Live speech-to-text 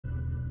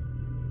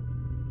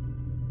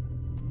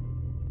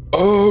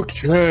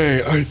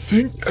Okay, I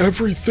think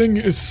everything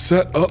is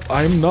set up.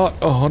 I'm not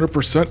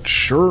 100%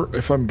 sure,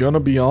 if I'm gonna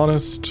be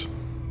honest.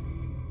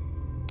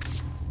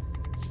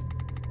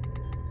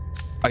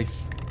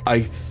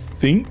 I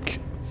think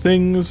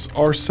things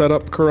are set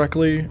up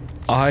correctly.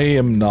 I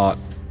am not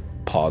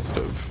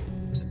positive.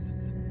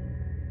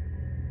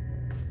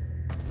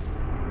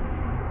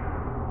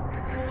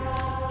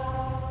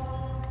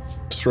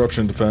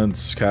 Disruption,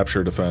 defense,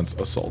 capture, defense,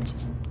 assault.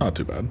 Not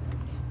too bad.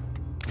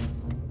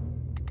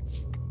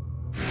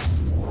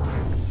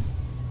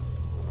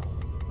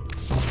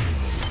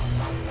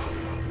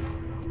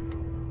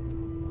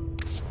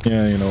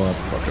 Yeah, you know what?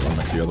 Fuck it, I'll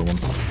make the other one.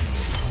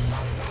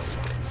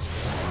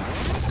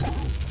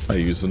 I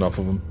used enough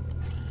of them.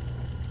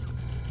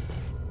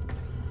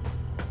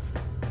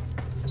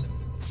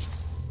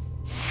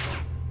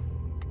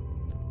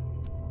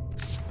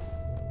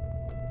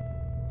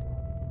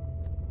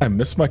 I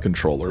miss my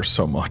controller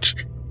so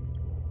much.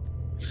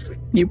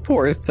 You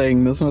poor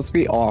thing, this must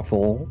be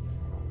awful.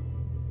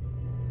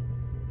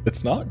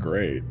 It's not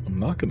great, I'm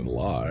not gonna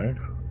lie.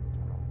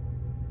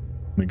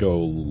 Let me go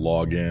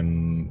log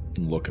in,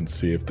 look and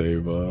see if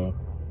they've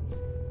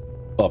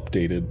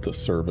updated the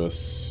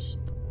service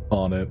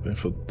on it,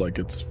 if it, like,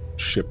 it's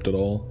shipped at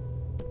all.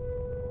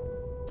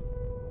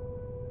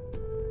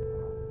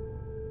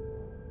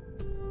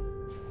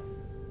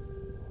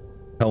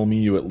 Tell me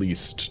you at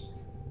least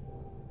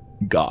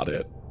got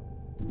it.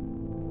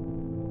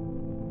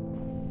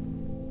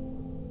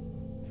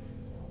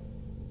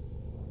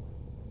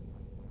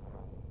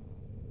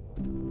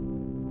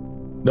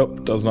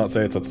 Nope, does not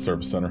say it's at the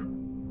service center.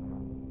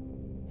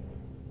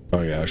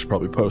 Oh yeah, I should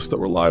probably post that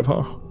we're live,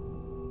 huh?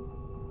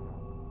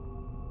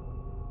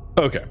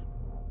 Okay.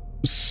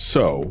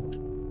 So,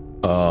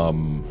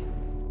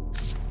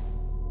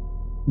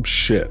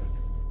 shit.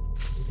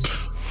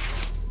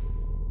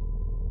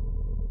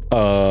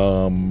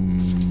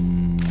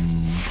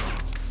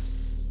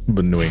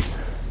 Benui.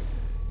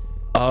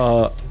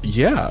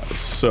 Yeah,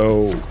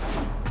 so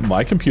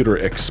my computer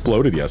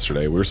exploded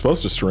yesterday. We were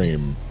supposed to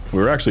stream. We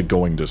were actually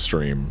going to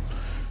stream.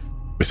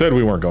 We said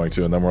we weren't going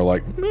to, and then we're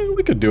like,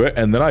 we could do it.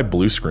 And then I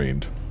blue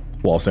screened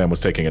while Sam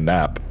was taking a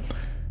nap.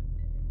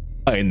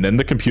 And then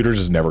the computer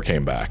just never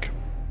came back.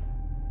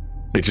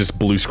 It just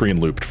blue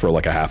screen looped for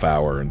like a half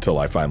hour until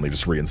I finally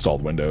just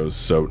reinstalled Windows.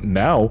 So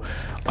now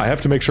I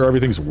have to make sure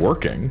everything's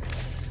working.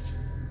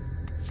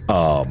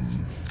 So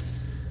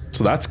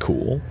that's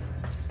cool.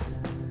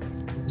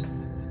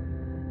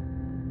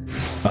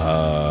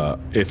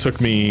 It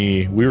took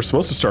me, we were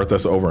supposed to start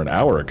this over an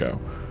hour ago.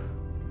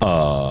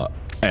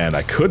 And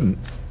I couldn't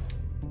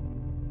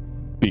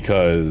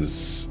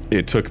because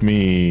it took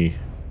me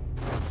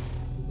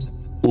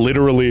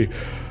literally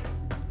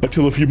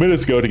until a few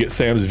minutes ago to get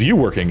Sam's View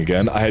working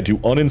again. I had to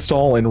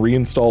uninstall and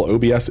reinstall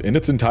OBS in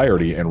its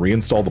entirety and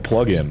reinstall the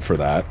plugin for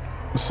that.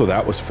 So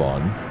that was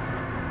fun.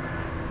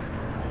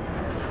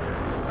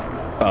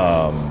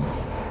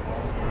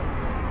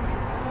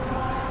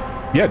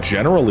 Yeah,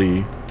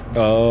 generally,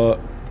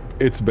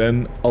 it's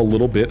been a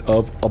little bit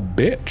of a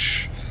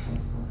bitch.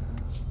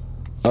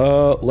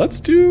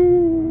 Let's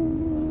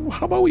do...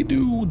 How about we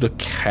do the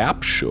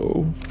cap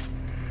show?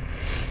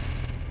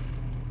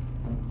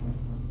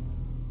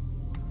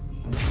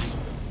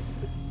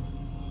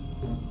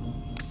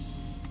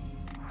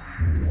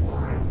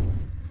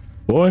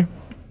 Boy.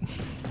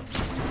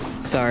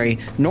 Sorry,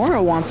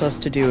 Nora wants us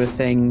to do a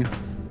thing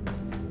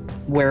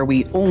where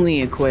we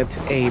only equip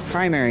a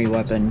primary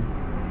weapon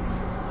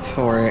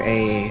for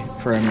a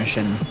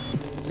mission.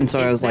 And so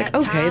I was like,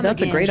 okay,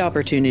 that's a great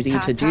opportunity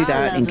to do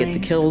that and get the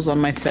kills on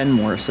my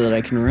Fenmore so that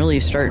I can really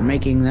start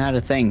making that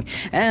a thing.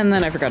 And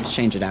then I forgot to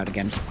change it out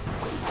again.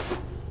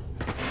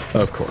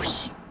 Of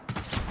course.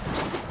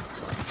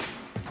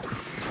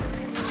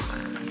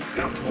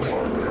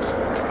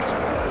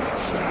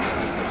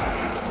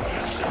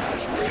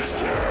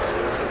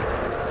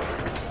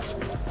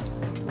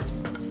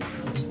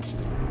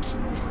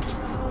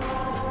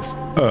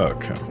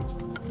 Okay.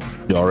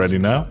 Y'all ready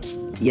now?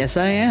 Yes,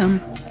 I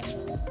am.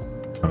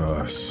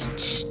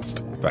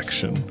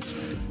 Defection.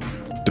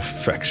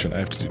 Defection. I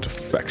have to do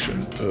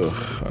defection.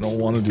 Ugh, I don't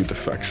want to do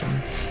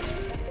defection.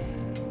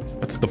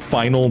 That's the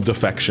final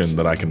defection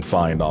that I can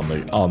find on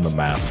the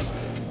map.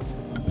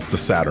 It's the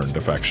Saturn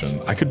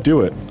defection. I could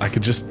do it. I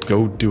could just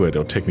go do it.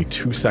 It'll take me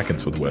 2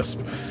 seconds with Wisp.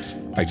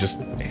 I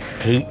just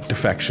hate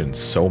defection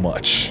so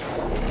much.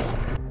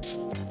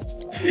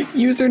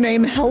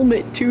 Username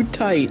helmet too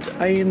tight.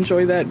 I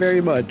enjoy that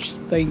very much.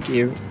 Thank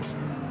you.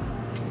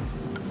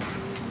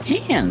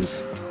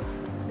 Hands.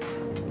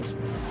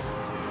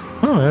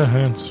 Oh yeah,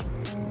 hands.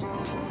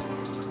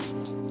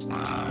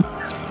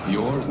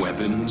 Your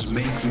weapons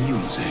make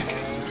music,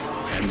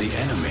 and the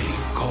enemy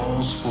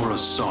calls for a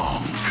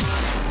song.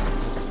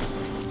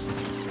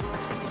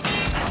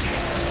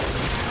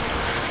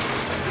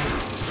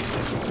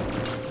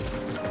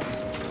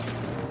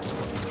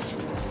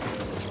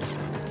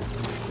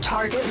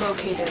 Target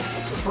located.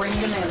 Bring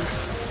them in.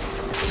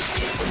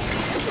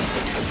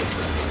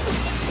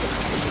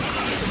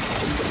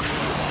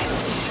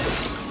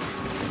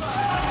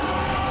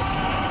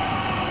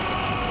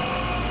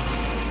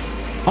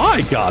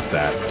 I got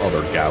that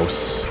other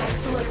Gauss.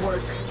 Excellent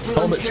work. We'll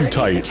Helmet too interrogate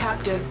tight. the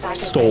captive back at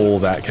Stole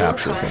base. that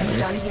capture Your from plan is me.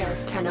 done here,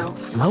 Tenno.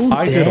 Oh,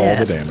 I did all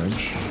the damn.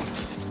 damage.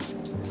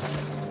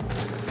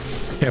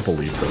 Can't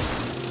believe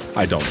this.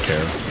 I don't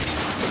care.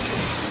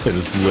 It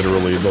is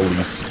literally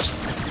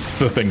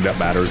the thing that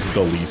matters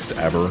the least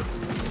ever.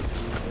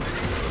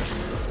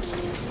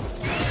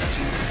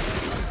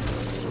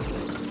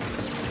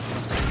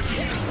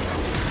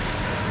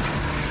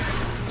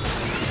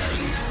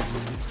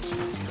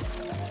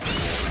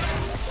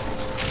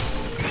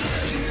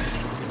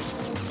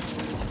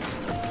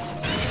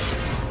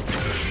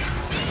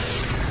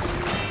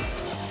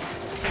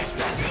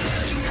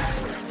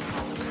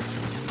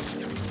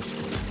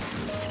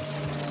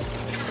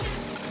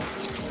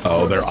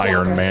 Oh, they're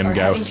Iron Man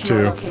Gauss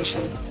too.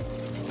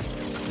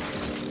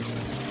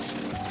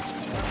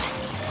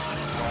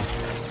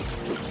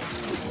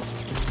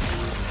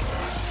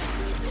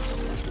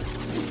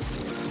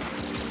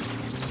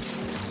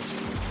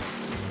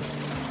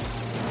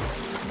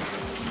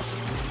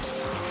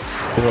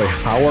 Boy,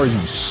 how are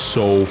you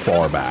so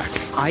far back?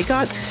 I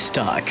got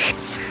stuck.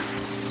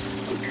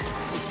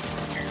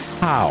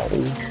 How?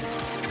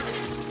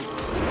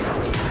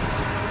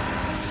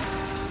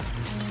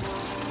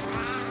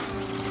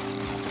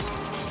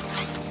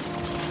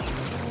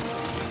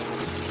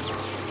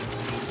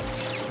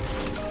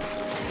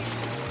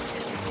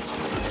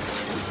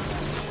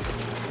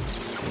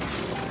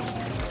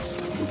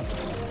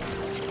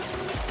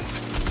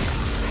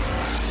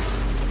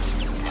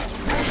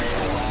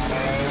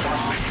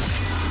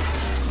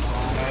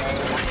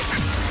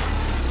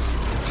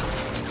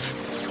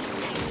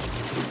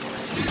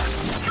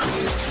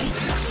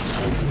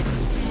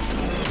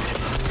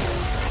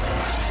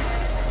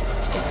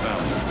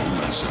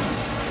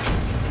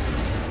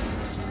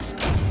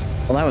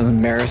 Well, that was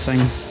embarrassing.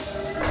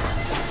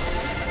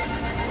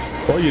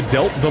 Well, you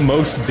dealt the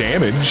most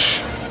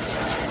damage.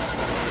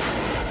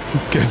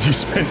 Because you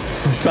spent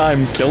some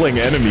time killing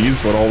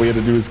enemies when all we had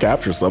to do is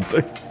capture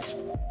something.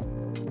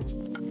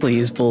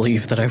 Please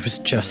believe that I was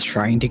just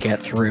trying to get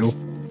through.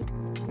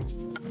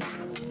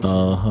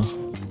 Uh-huh.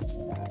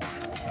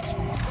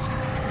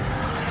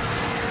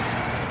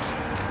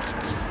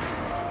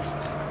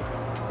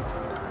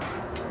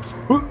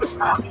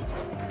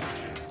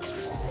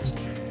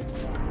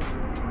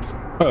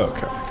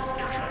 Okay.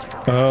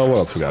 What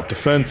else we got?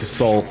 Defense,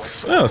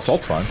 assaults. Yeah,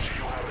 assault's fine.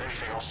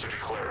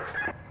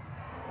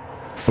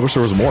 I wish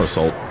there was more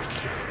assault.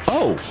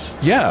 Oh,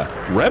 yeah.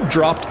 Reb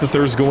dropped that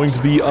there's going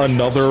to be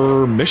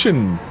another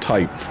mission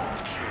type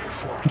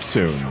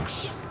soon.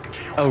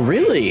 Oh,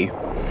 really?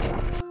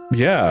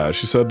 Yeah,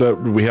 she said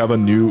that we have a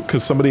new...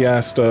 Because somebody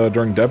asked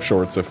during Dev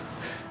Shorts if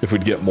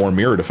we'd get more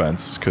mirror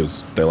defense,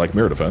 because they like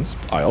mirror defense.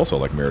 I also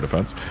like mirror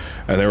defense.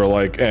 And they were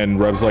like... And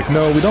Reb's like,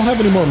 no, we don't have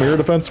any more mirror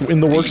defense in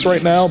the works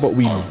right now, but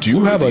we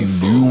do have a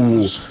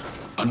new...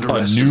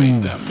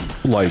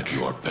 like,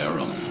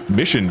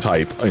 mission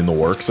type in the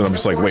works. And I'm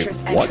just like, wait,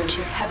 what?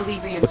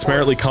 It's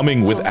apparently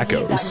coming with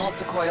echoes.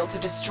 To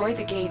destroy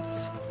the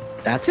gates.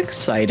 That's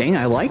exciting.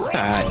 I like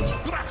that.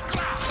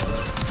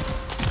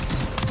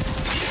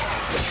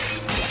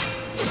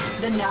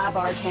 The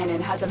Navar cannon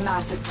has a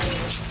massive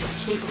range,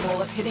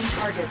 capable of hitting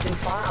targets in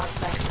far-off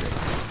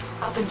sectors.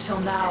 Up until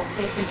now,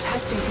 they've been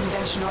testing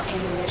conventional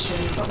ammunition,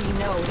 but we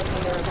know that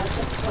they are about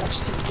to switch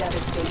to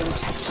devastating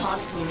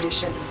tectonic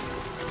munitions.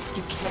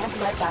 You can't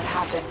let that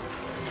happen.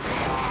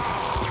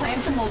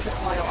 Plant the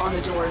multicoil on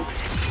the doors.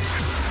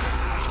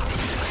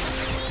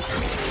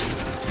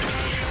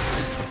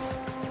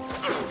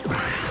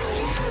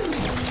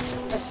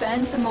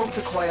 Defend the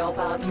multicoil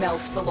while it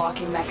melts the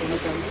locking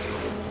mechanism.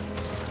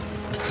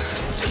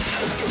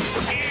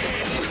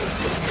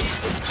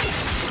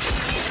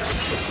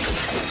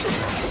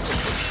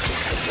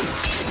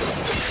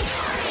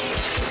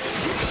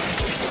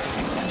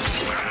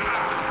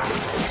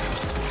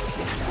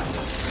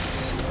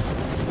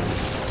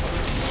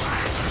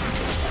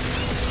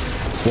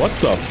 What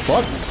the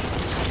fuck?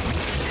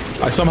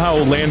 I somehow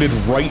landed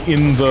right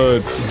in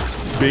the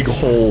big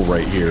hole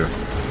right here.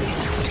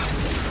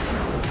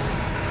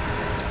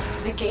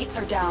 The gates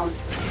are down.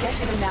 Get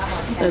to the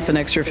Navar cannon. That's an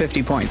extra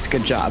 50 points.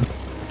 Good job.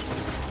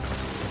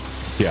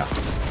 Yeah.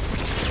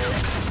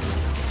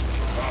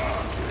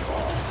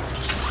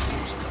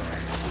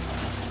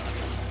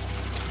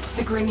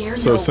 The Grenier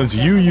So know since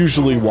what you they're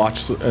usually doing.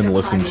 watch and They're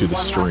listen priming to the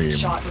one last stream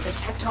shot with a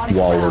tectonic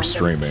while round we're that is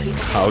streaming, speeding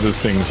how does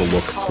things through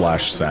look the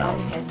slash collar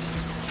with one sound? hit.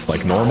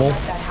 Like Do not normal?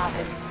 let that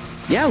happen.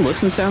 Yeah,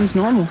 looks and sounds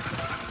normal.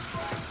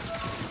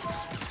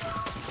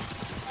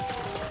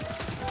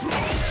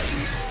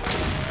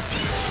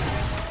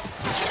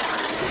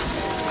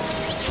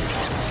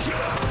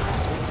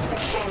 The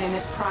cannon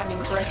is priming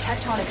for a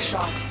tectonic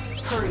shot.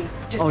 Hurry,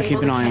 I'll disable keep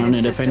an the eye on cannon it.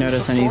 If I systems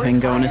notice before anything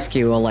it going fires.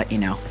 askew, I'll let you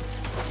know.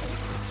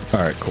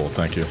 Alright, cool,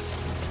 thank you.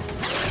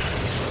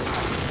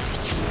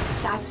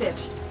 That's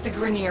it. The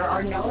Grenier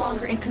are no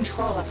longer in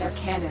control of their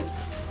cannon.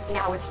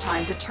 Now it's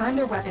time to turn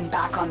their weapon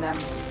back on them.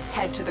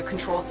 Head to the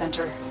control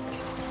center.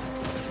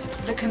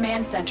 The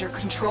command center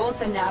controls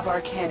the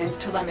Navar cannon's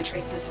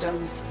telemetry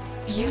systems.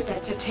 Use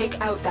it to take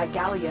out that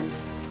galleon.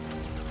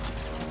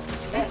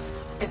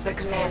 This is the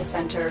command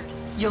center.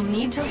 You'll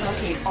need to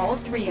locate all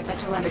 3 of the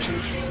telemetry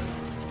keys.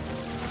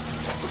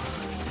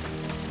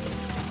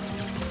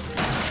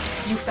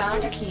 You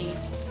found a key.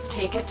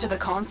 Take it to the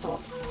console.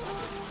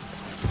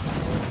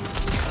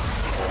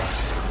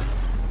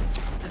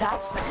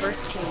 That's the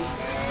first key.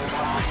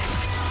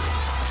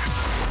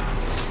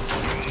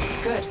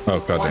 Good. Oh,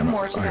 God One damn it.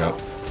 more to I go. got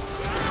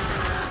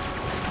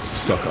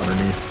stuck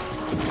underneath.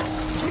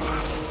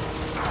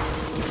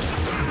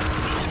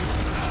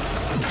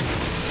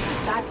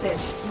 That's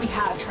it. We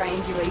have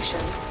triangulation.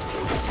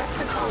 Protect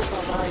the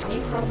console while I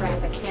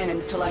reprogram the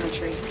cannon's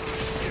telemetry.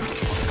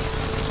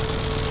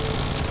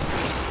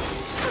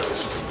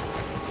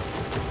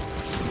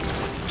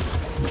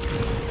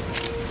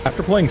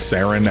 After playing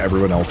Saren,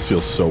 everyone else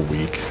feels so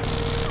weak.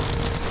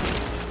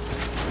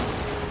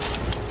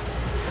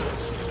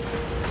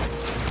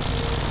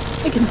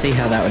 I can see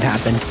how that would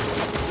happen.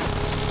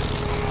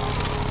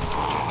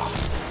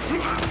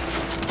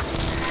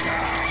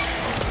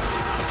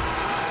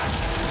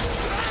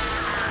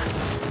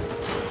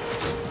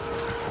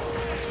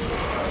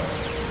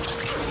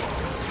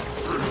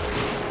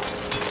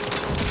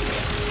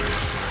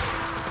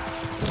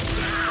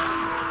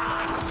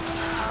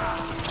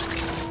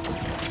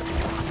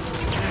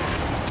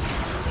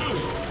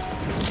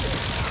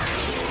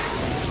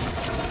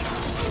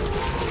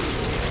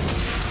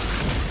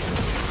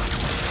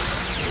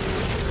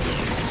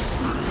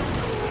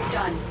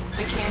 Done.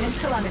 The cannon's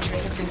telemetry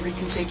has been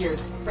reconfigured.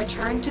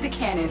 Return to the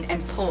cannon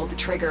and pull the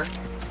trigger.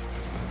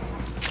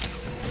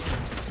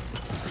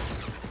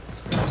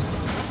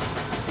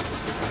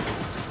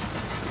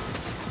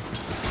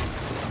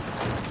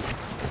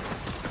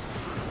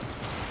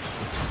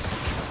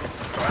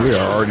 We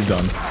are already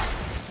done.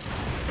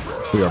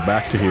 We are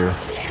back to here.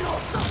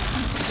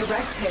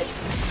 Direct hit.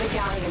 The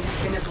galleon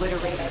has been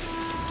obliterated.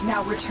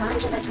 Now return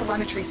to the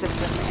telemetry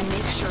system and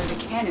make sure the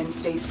cannon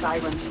stays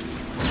silent.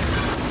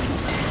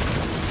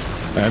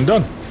 And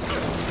done.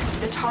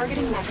 The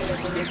targeting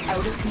mechanism is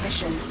out of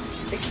commission.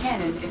 The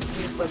cannon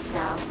is useless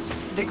now.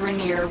 The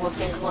Grenier will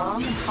think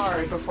long and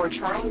hard before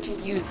trying to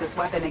use this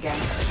weapon again.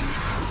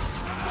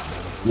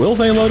 Will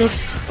they let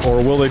us? Or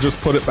will they just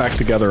put it back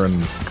together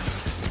in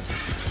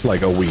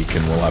like a week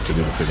and we'll have to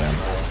do this again?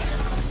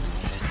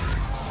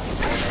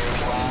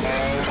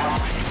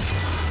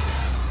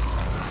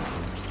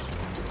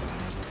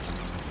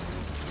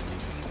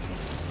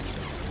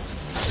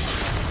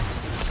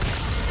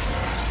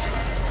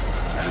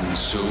 And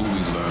so we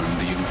learn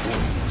the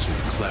importance of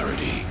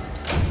clarity,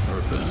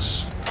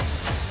 purpose.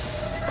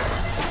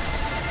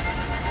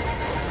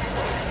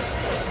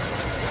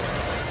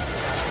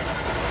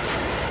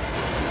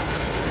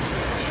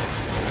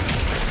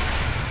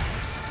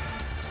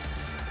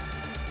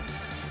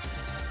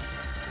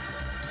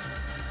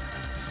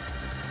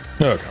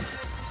 Okay.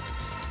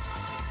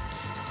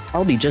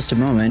 I'll be just a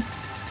moment,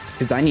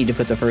 because I need to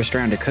put the first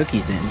round of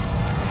cookies in.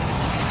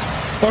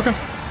 Okay.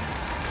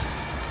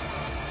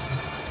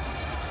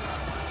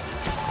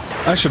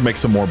 I should make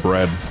some more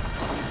bread.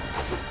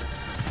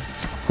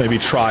 Maybe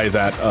try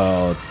that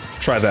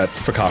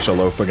focaccia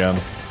loaf again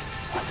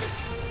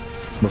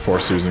before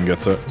Susan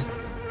gets it.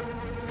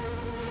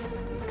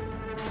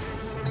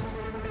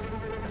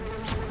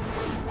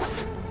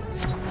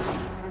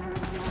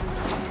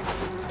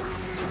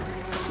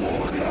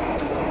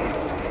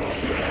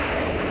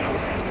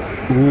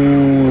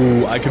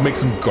 Ooh, I could make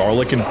some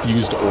garlic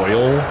infused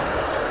oil.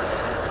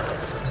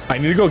 I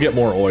need to go get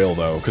more oil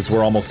though, because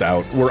we're almost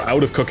out. We're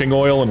out of cooking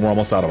oil and we're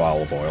almost out of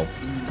olive oil.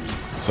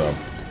 So.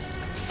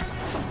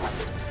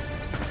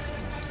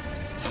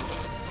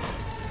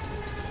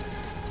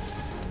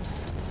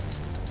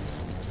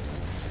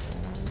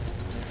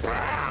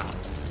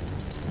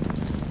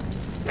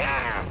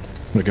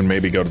 We can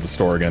maybe go to the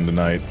store again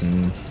tonight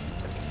and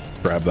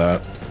grab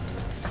that.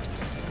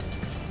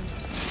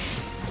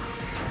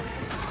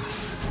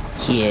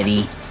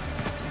 Kitty.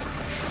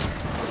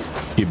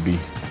 Gibby.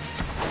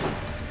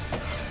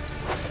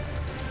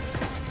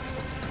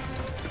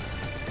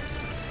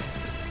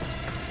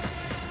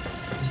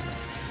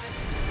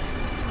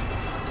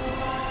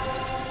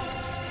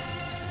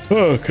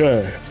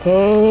 Okay.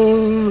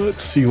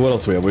 Let's see what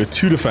else we have. We have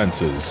 2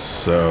 defenses,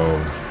 so.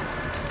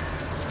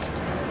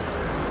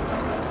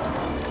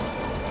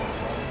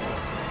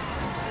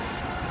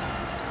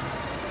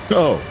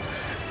 Oh,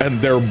 and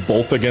they're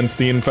both against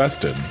the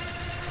infested.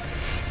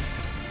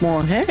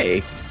 Well,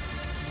 hey.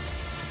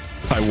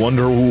 I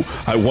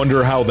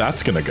wonder how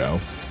that's gonna go.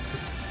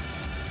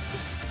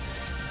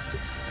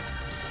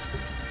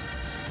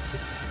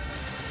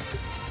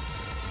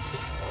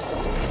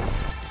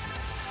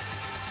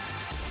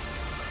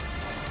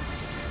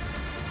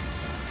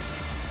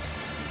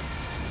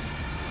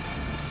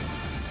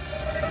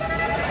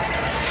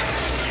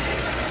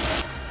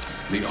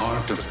 The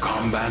art of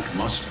combat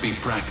must be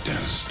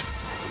practiced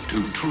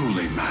to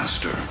truly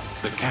master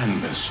the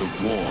canvas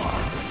of war.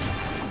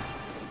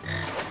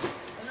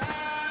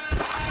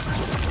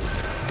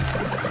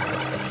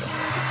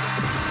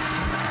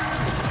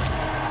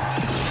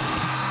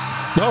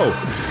 No,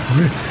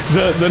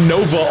 the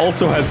Nova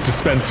also has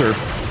dispenser.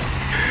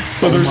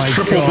 So there's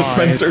triple God.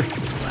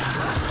 dispensers.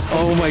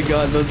 Oh my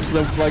god, that's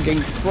so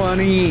fucking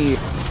funny.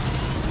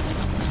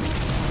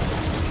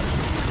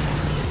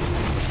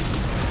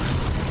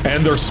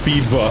 And their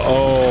Speedva.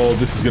 Oh,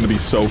 this is gonna be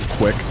so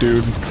quick,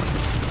 dude.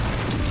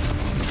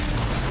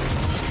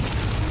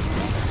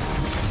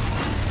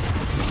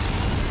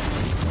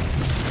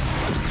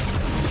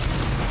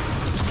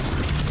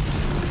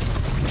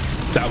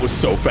 That was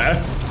so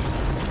fast.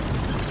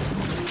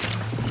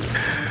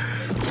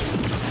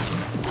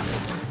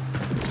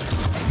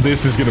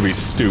 This is gonna be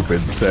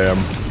stupid, Sam.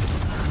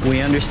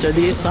 We understood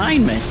the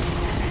assignment.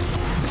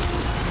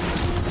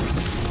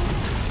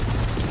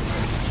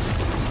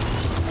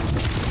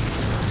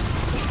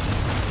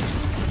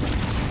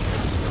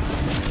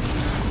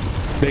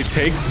 They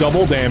take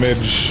double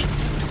damage.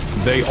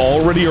 They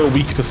already are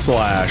weak to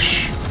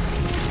slash.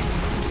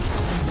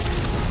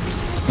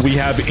 We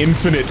have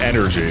infinite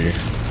energy.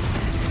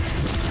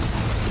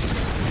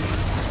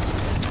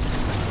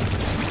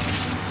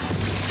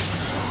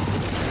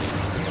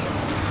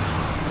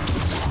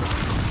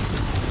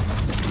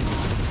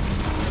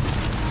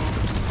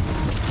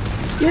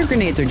 Your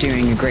grenades are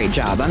doing a great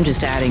job. I'm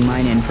just adding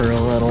mine in for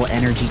a little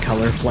energy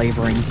color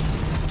flavoring.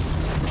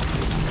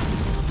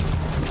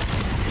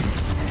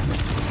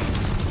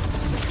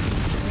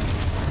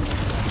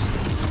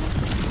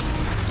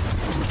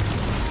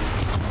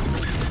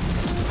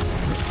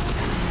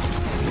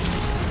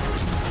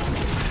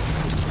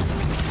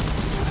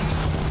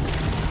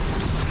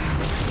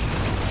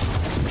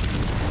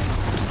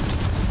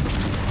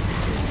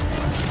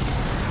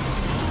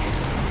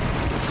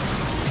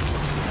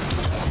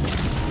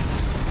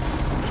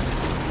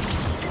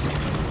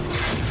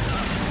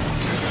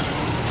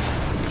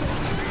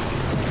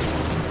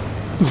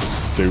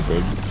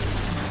 Stupid.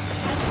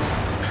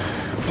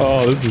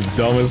 Oh, this is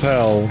dumb as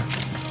hell.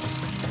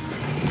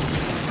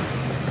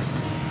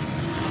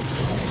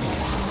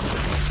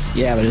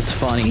 Yeah, but it's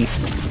funny.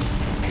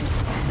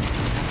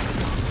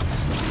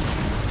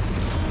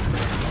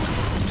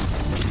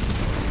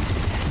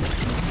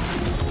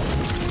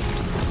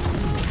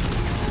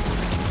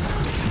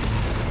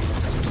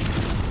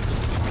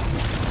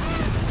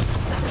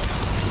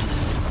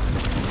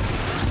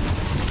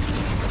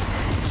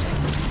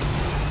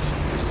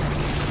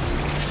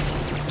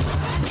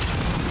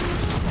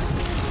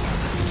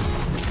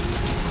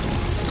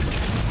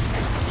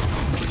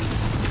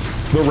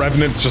 The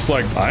Revenant's just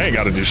like, I ain't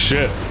gotta do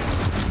shit.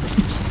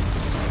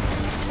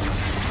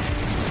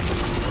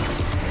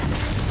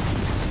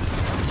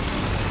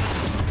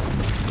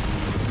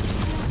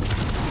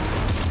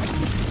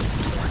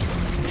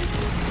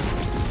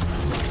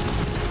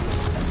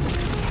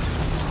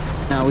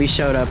 No, we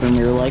showed up and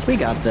we were like, we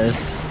got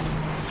this.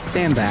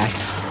 Stand back.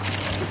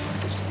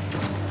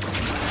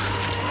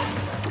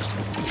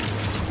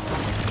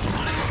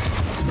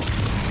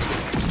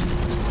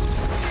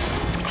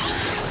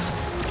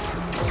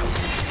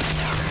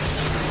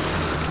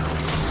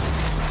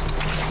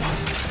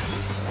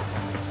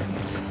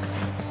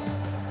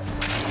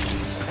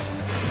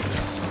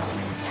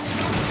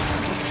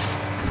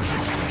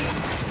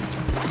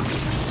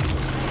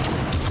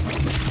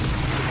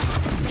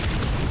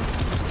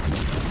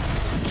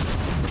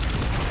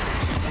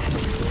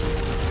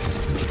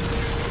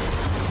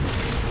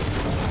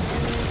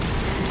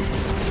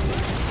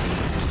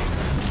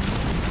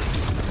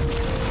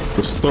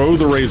 Just throw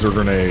the razor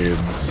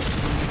grenades.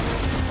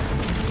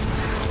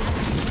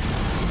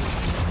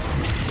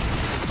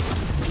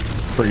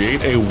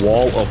 Create a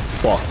wall of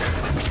fuck.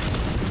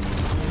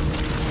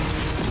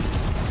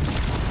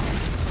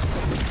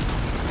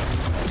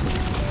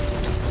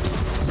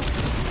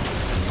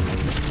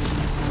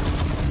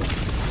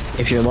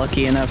 If you're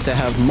lucky enough to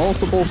have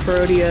multiple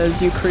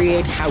Proteas, you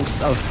create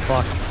House of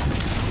Fuck.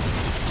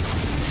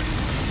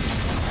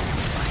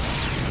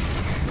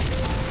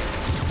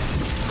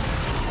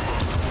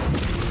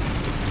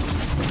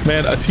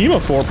 Man, a team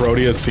of 4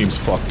 Proteas seems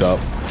fucked up.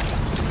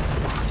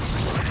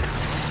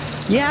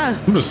 Yeah.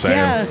 I'm just saying.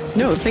 Yeah.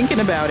 No,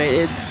 thinking about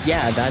it,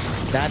 yeah,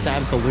 that's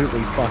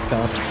absolutely fucked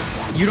up.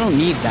 You don't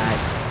need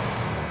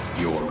that.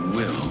 Your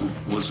will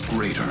was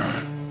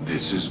greater.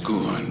 This is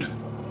good.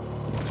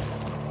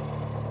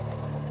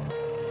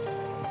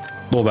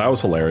 Well, that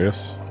was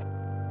hilarious.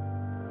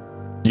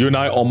 You and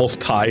I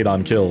almost tied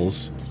on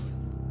kills.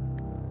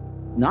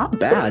 Not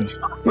bad.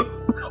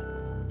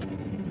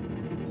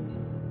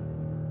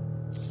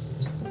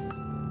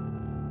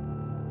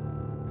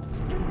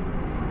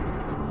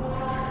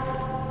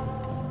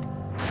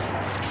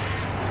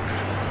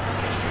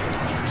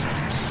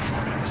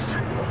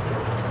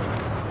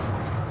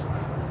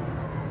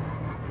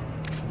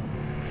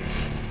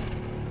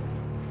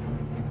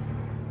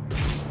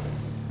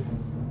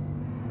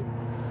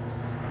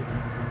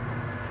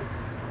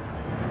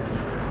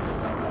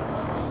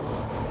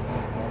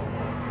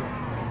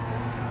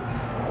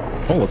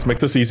 Oh, let's make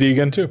this easy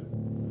again, too.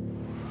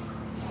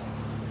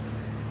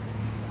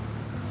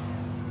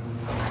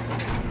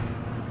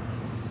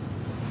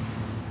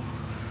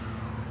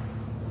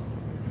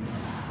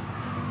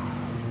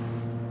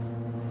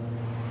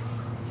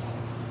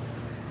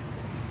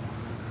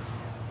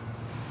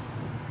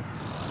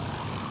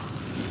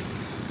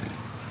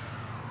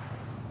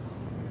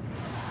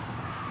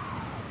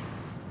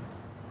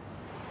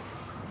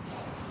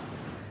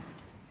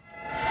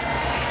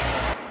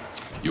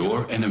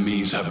 Your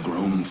enemies have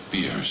grown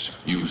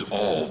fierce. Use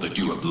all that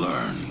you have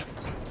learned.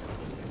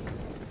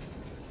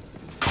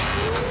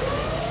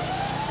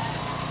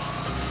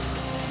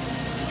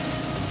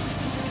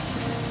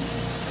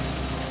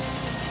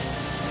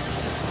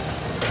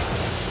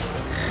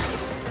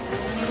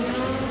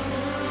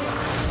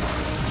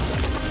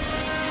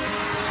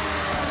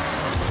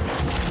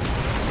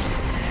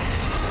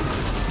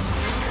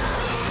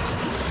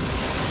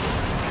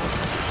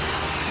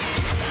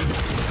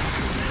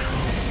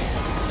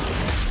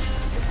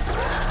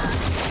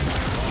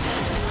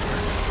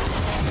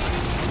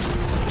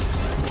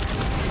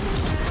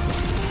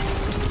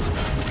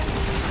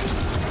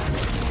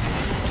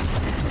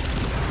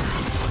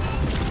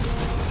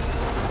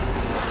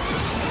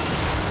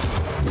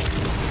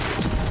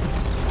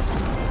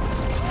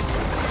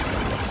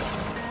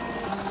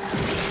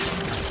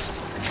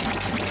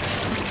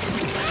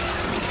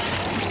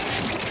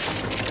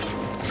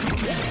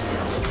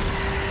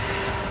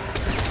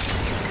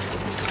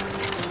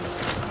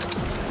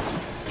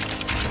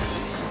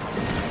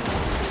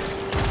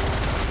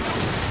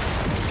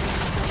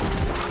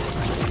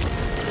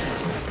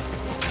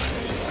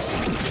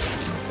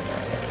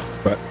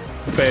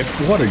 Babe,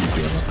 what are you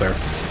doing up there?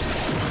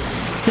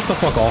 Get the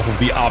fuck off of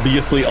the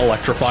obviously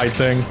electrified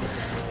thing.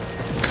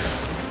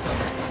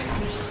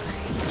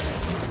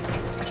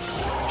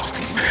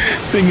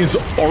 Thing is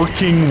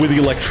arcing with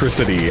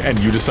electricity and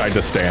you decide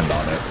to stand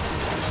on it.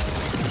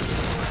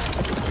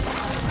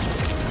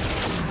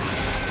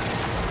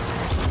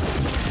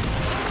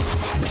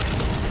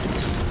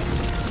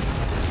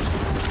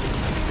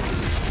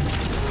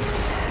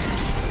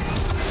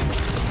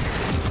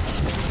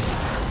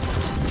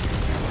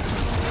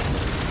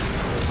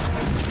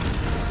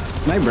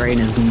 My brain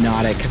is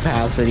not at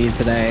capacity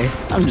today.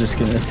 I'm just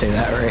gonna say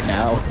that right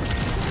now.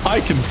 I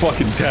can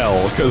fucking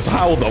tell, because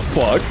how the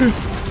fuck?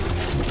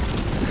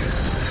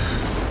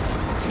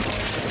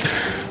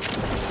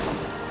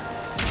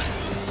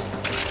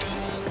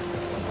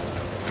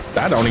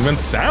 That don't even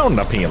sound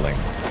appealing.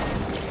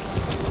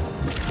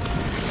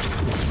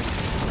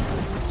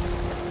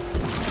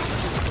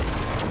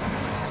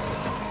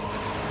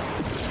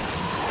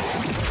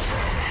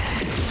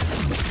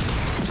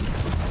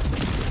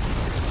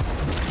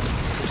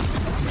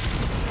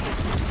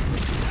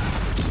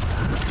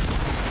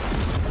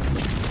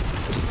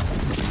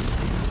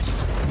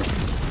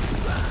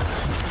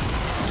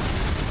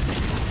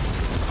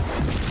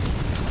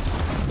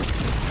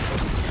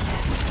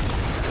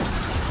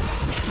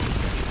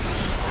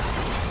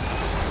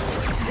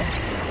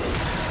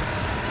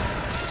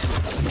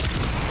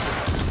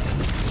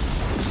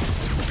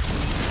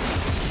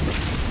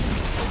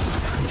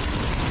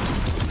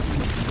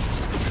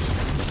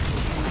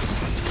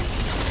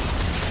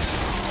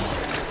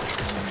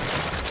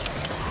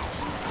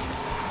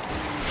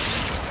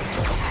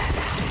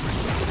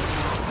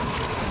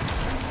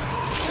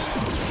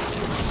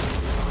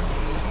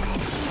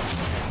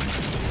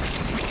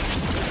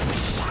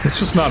 It's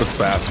just not as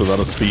fast without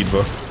a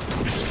speedba.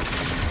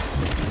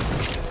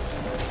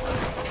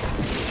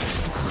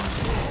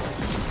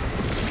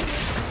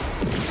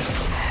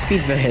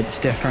 Speedba hits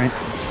different.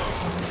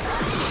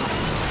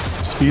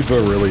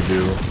 Speedba really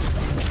do.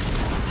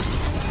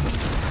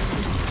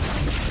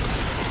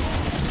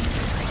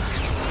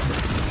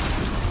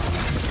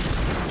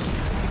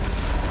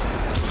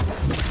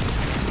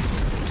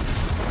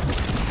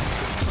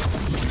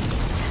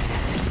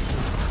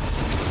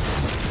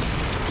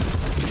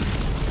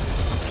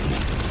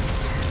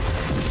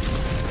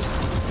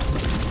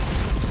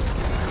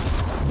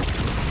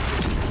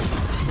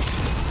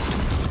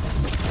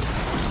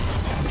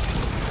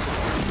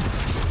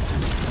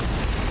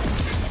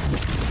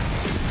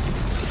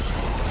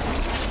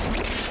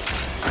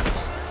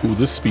 Ooh,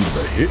 this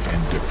speedba hit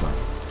and different.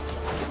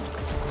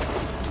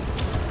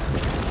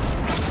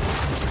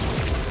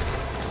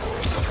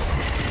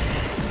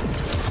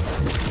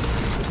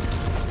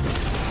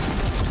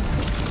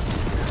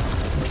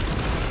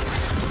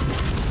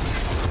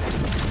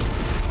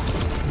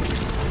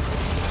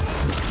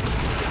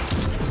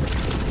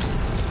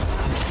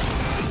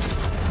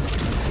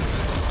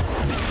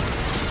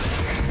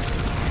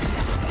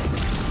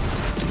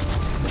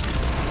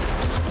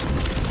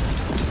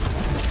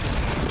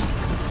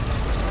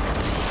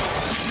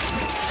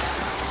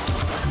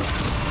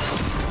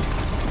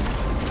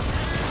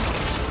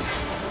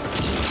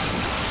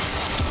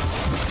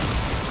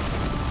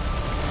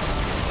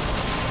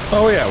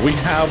 Oh yeah, we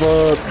have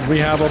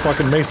a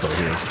fucking mesa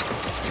here.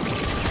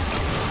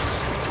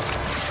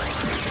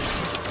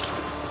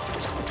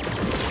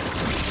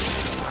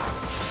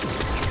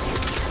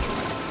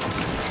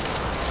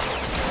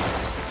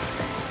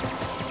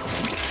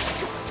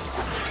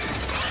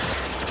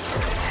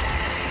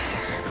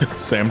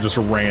 Sam just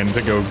ran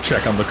to go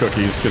check on the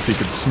cookies because he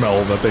could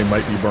smell that they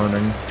might be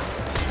burning.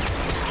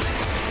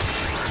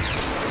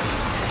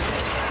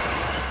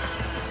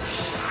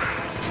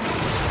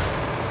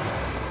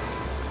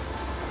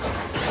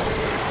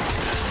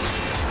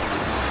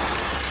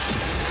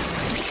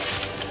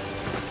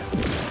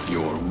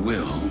 Your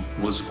will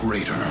was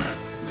greater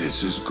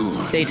This is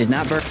good. They did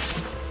not burn.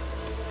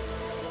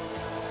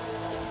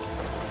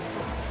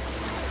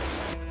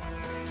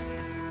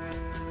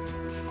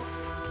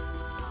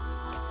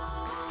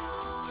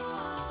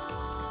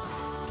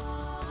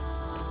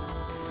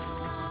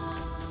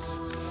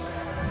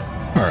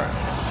 Alright.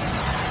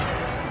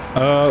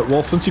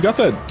 Well, since you got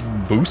that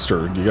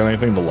booster, you got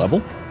anything to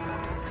level?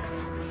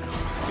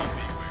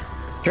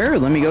 Sure,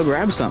 let me go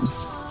grab some.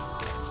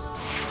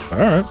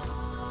 Alright.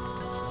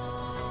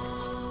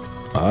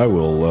 I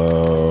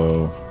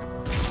will,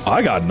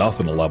 I got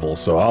nothing to level,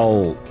 so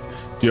I'll...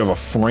 Do you have a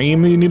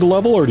frame that you need to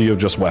level, or do you have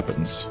just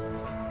weapons?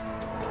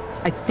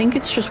 I think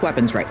it's just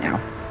weapons right now.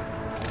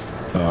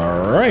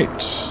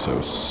 Alright,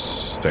 so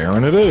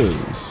staring it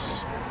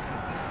is.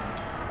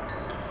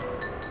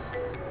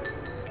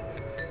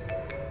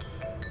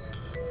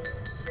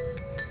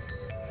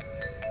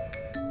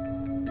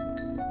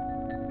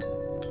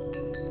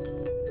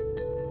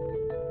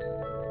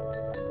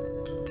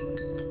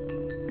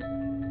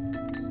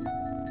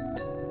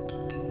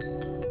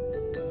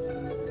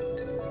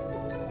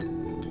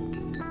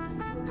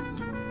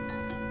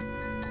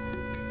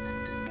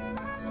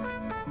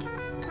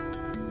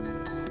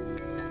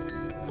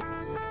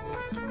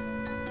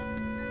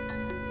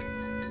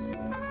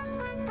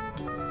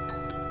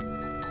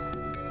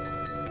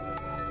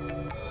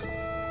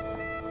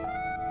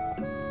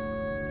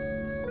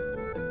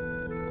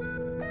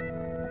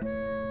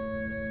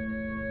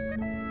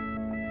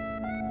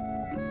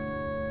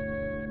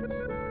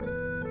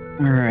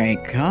 Alright,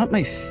 got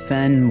my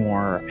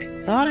Fenmore.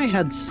 I thought I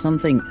had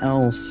something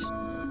else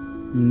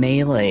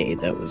melee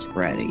that was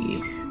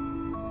ready.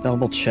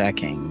 Double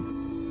checking.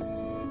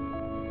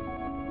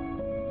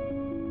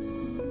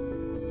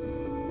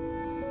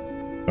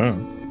 Oh.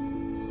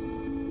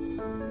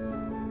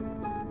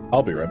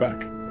 I'll be right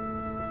back.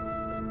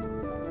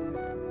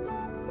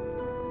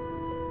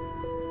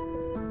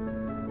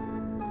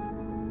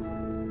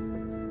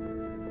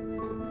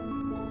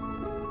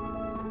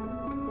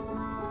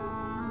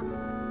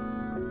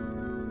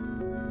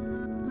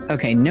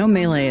 Okay, no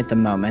melee at the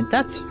moment.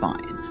 That's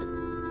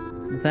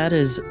fine. That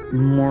is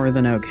more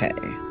than okay.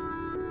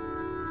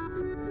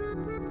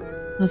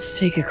 Let's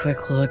take a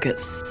quick look at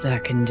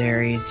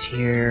secondaries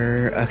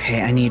here.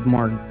 Okay, I need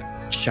more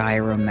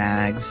gyro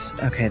mags.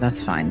 Okay, that's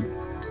fine.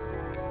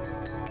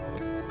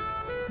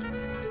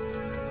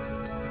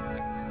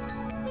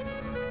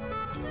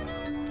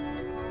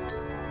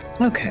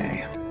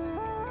 Okay.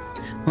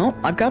 Well,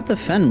 I've got the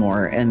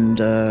Fenmore, and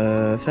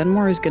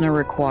Fenmore is gonna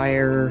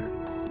require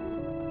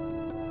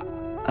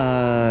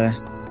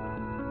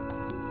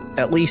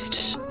at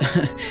least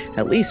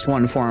at least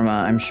one forma,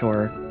 I'm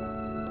sure.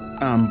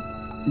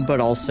 But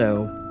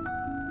also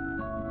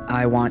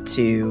I want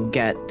to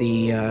get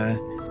the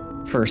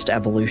first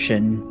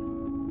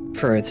evolution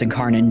for its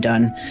incarnate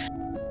done.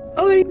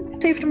 Oh, I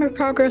saved my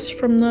progress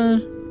from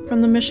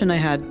the mission I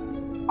had.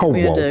 Oh,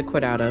 we had whoa. to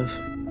quit out of.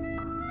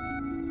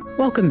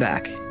 Welcome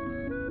back.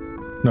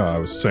 No, I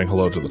was saying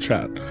hello to the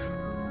chat.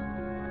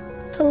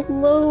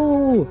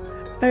 Hello!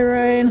 Hi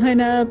Ryan, hi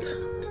Nap.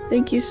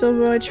 Thank you so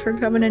much for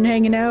coming and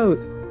hanging out.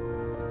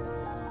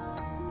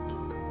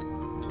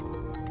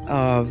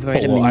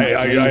 Vitamin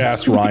I D.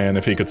 asked Ryan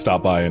if he could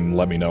stop by and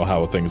let me know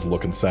how things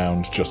look and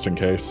sound, just in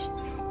case.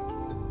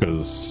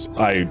 Because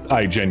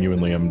I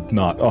genuinely am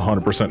not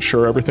 100%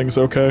 sure everything's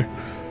okay.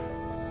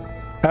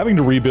 Having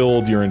to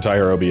rebuild your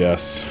entire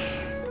OBS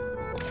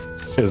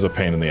is a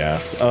pain in the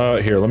ass.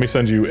 Here, let me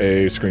send you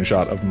a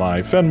screenshot of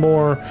my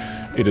Fenmore.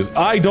 It is...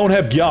 I don't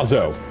have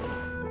Gyazo!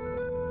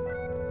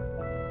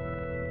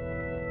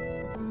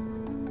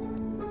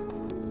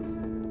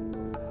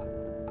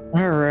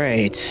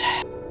 Alright.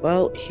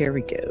 Well, here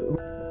we go.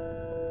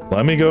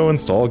 Let me go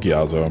install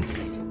Gyazo.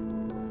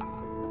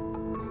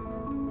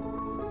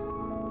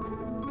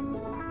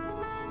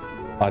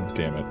 God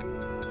damn it.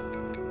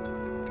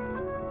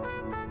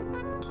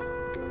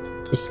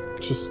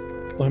 Just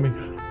let me...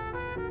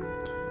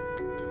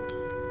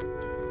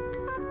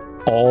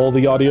 All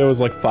the audio is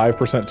like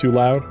 5% too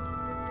loud?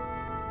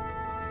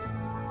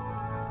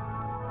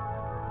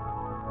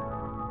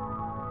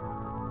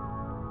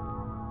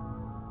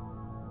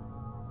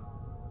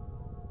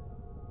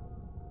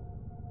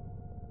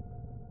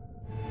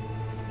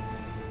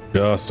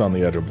 Just on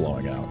the edge of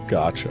blowing out.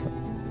 Gotcha.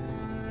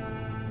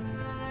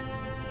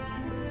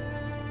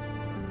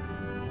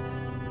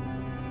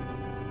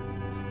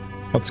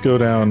 Let's go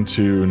down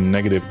to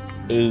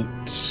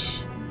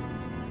 -8.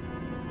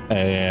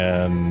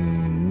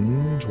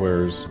 And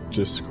where's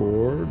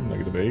Discord?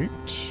 -8.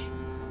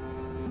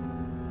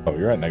 Oh,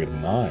 you're at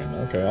 -9.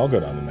 Okay, I'll go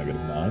down to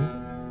 -9.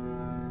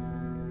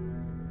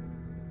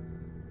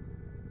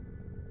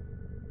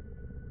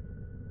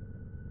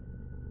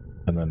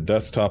 And then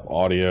desktop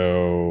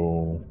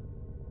audio.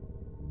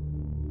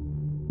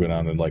 Go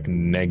down to like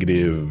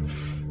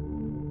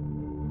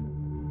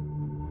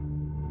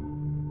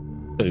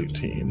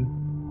 -18.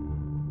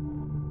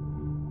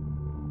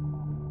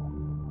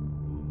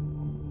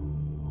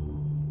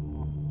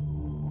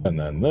 And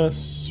then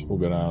this will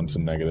go down to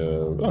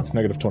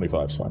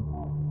 -25 is fine.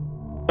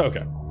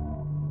 Okay.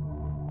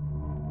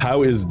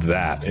 How is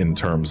that in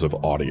terms of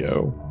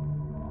audio?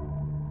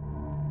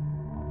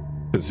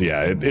 Because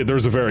yeah,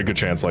 there's a very good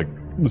chance like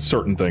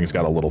certain things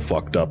got a little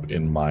fucked up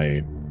in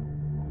my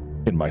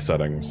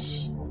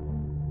settings.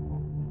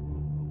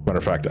 Matter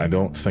of fact, I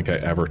don't think I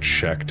ever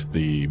checked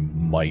the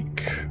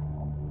mic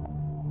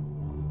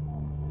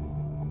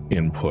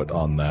input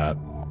on that.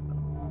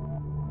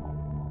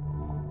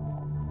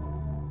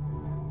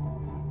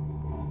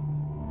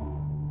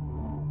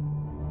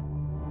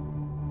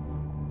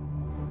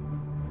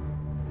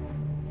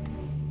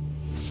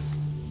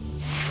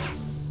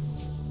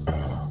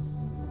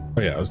 Oh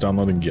yeah, I was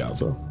downloading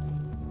Gyazo.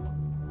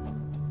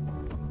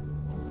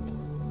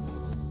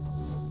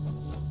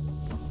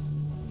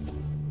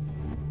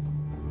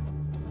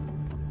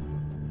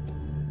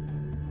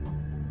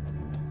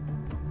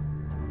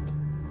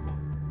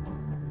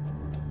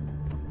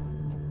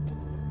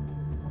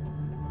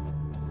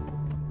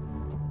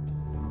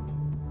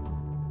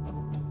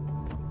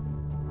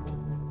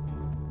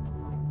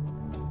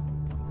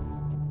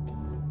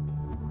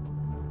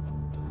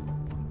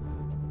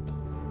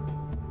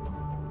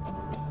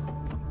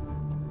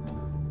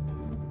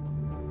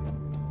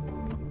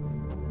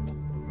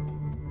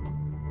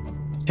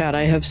 Chad,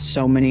 I have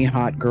so many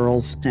hot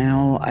girls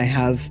now. I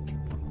have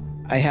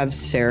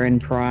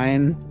Saren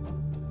Prime,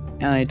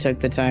 and I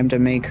took the time to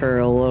make her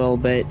a little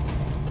bit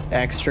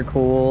extra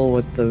cool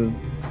with the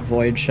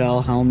Void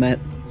Shell helmet.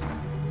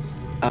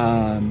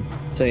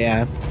 So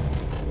yeah,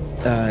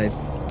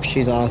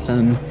 she's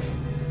awesome.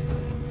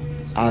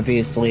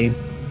 Obviously,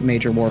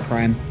 Major War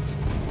Prime.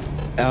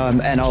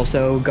 And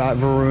also got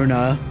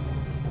Varuna.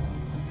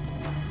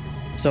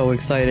 So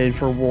excited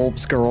for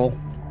Wolf's Girl.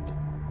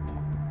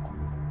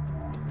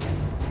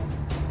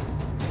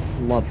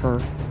 Love her.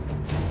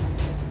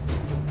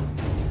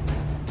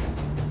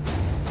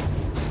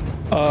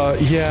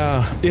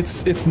 Yeah,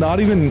 it's not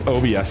even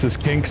OBS's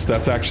kinks.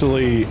 That's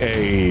actually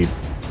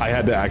I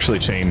had to actually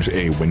change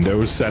a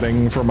Windows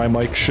setting for my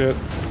mic shit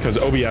because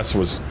OBS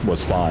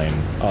was fine.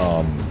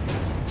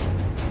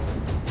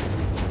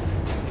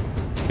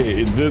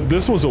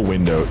 This was a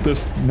window.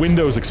 This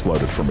Windows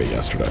exploded for me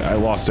yesterday. I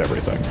lost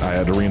everything. I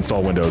had to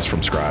reinstall Windows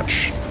from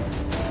scratch.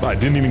 I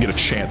didn't even get a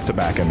chance to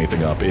back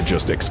anything up. It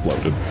just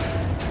exploded.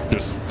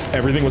 Just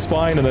everything was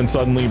fine, and then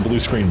suddenly blue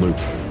screen loop.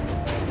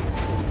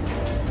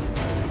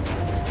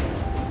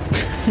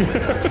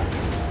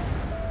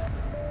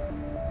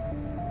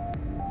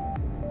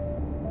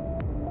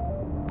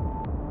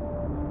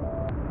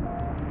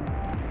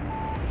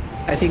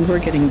 I think we're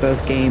getting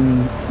both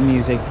game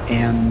music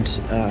and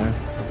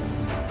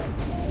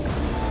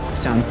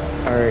sound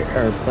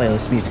or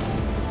playlist music.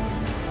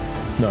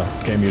 No,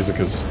 game music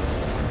is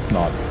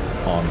not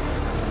on.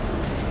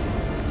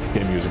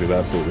 Game music is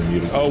absolutely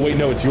muted. Oh wait,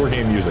 no, it's your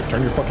game music.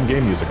 Turn your fucking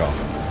game music off.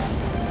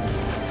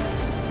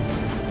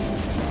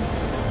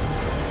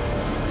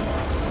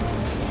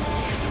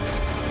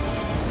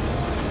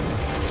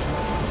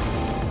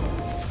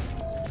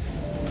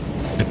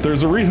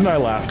 There's a reason I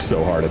laughed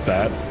so hard at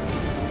that.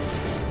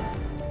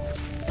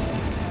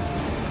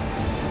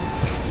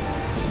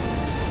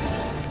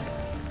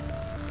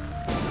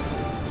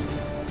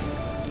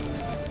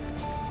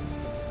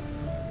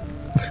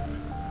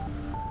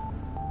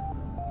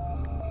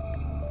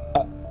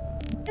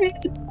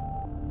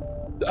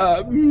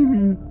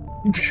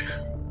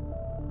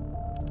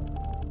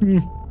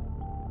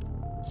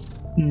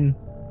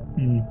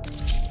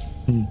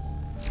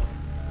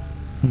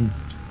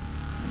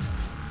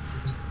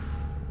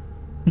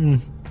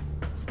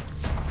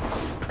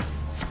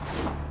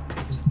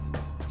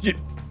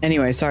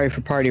 Anyway, sorry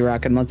for party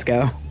rocking. Let's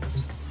go.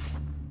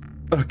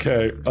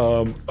 Okay,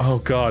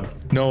 oh god.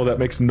 No, that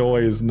makes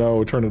noise.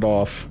 No, turn it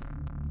off.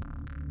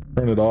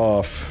 Turn it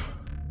off.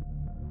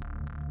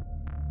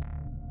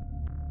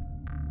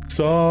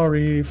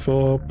 Sorry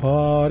for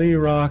party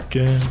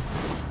rocking.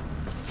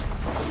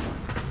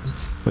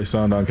 Play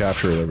sound on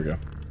capture. There we go.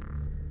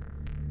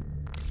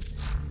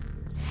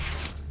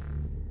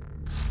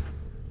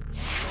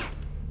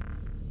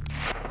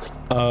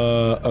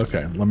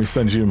 Okay, let me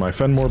send you my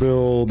Fenmore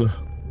build.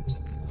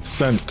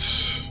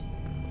 Sent.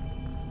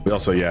 We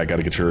also, yeah, got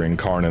to get your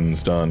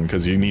Incarnins done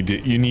because you need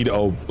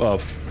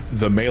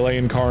the melee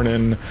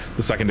Incarnin,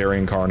 the secondary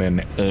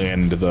Incarnin,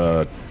 and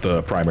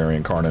the primary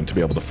Incarnin to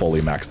be able to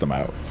fully max them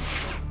out.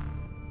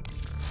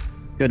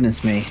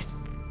 Goodness me.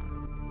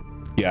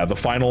 Yeah, the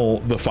final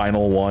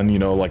one, you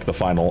know, like the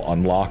final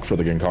unlock for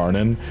the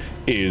Incarnin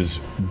is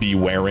be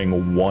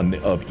wearing one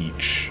of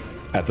each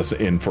at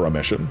in for a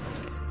mission.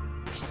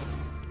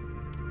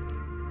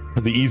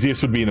 The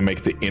easiest would be to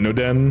make the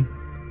Inoden,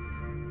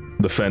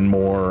 the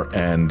Fenmore,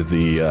 and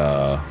the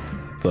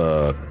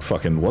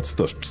fucking, what's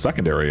the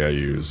secondary I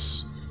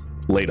use?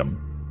 Latum.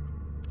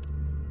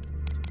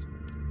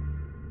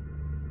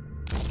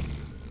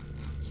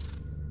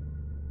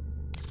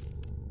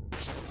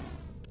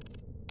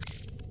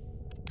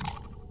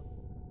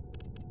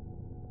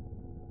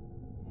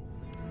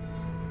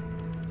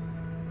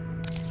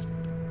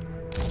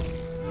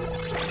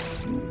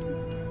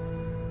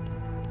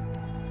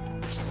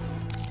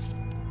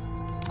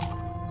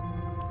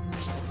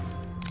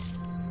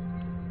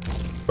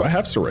 Do I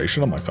have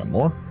Serration on my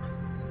Fenmore?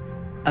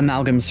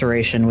 Amalgam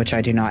Serration, which I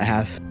do not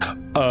have.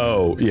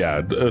 Oh, yeah.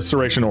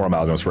 Serration or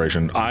Amalgam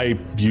Serration. I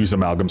use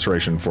Amalgam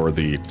Serration for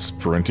the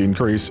sprint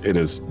increase. It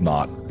is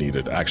not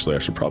needed. Actually, I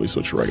should probably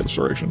switch to regular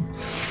Serration.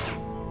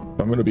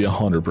 If I'm going to be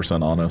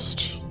 100%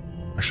 honest,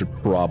 I should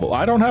probably...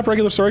 I don't have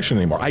regular Serration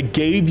anymore. I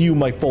gave you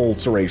my full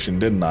Serration,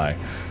 didn't I?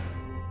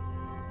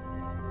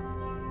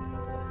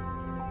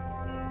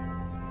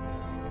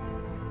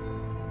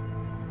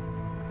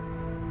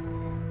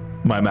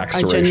 My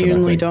max Serration, I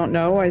genuinely don't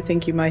know. I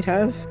think you might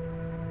have.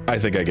 I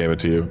think I gave it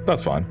to you.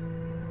 That's fine.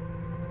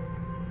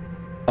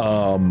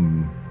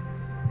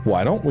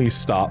 Why don't we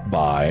stop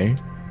by?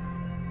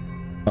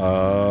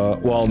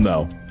 Well,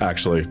 no.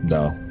 Actually,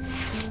 no.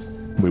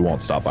 We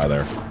won't stop by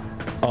there.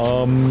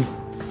 I'm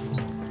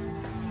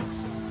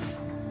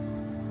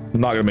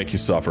not gonna make you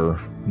suffer.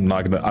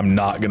 I'm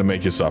not gonna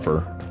make you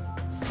suffer.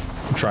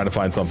 I'm trying to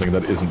find something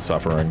that isn't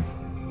suffering.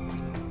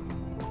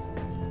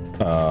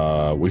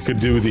 We could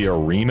do the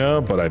arena,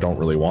 but I don't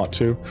really want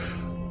to.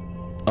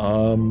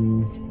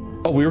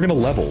 Oh, we were gonna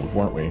level,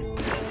 weren't we?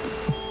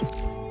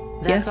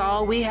 That's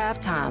all we have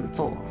time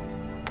for.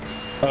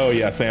 Oh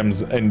yeah,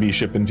 Sam's NB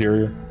ship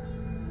interior.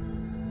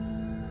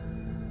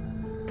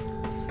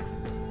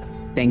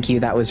 Thank you,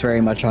 that was very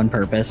much on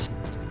purpose.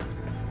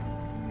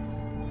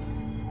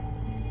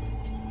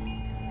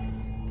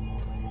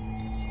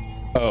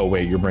 Oh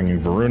wait, you're bringing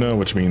Varuna,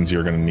 which means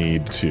you're gonna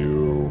need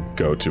to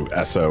go to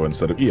SO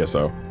instead of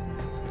ESO.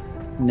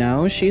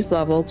 No, she's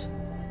leveled.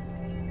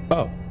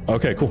 Oh,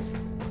 okay, cool.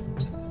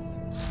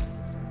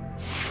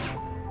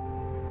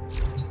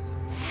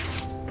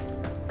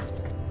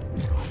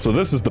 So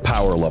this is the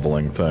power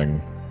leveling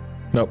thing.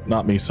 Nope,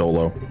 not me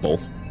solo,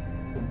 both.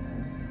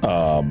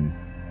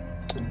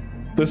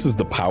 This is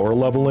the power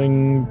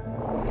leveling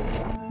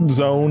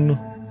zone.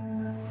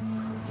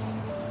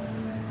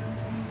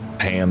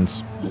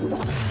 Hands.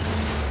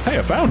 Hey,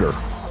 I found her.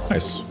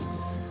 Nice.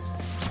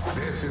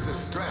 This is a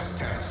stress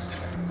test.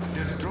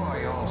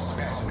 Destroy all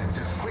specimens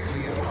as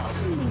quickly as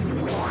possible.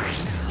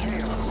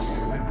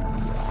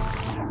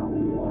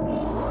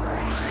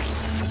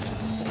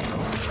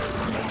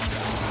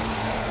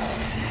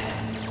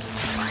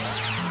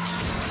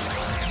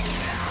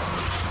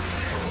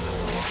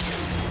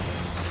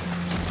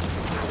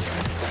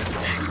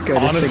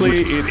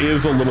 Honestly, it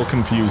is a little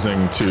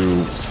confusing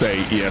to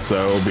say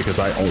ESO because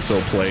I also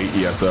play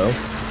ESO.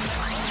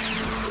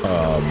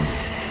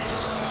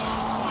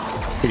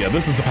 But yeah,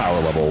 this is the power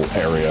level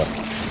area.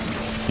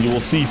 You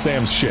will see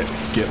Sam's shit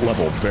get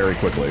leveled very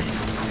quickly.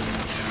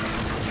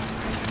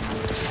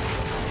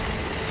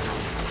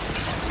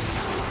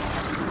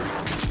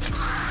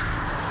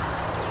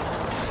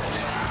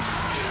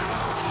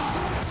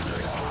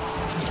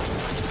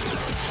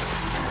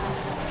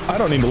 I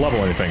don't need to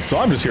level anything, so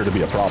I'm just here to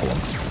be a problem.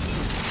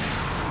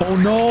 Oh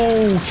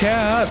no,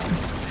 cat!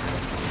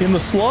 In the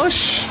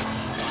slush?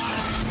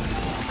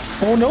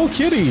 Oh no,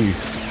 kitty!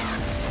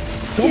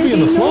 Don't be in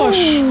the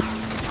slush!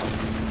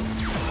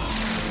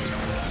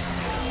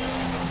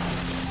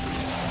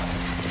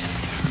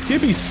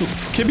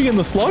 Kibby in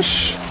the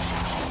slush?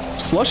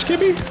 Slush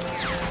Kibby?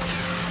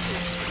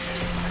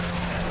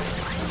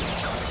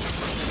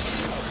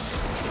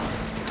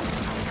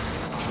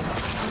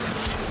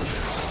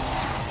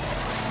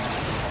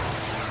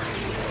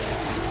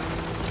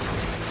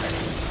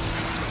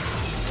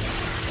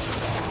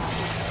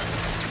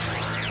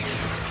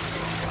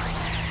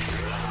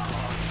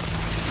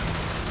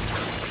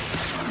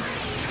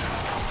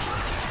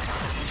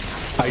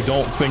 I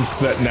don't think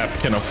that Nep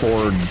can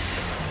afford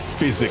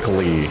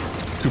physically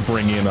to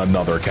bring in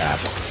another cat.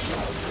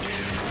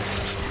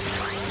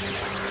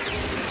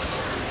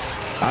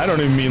 I don't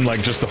even mean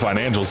like just the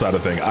financial side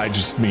of thing. I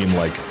just mean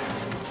like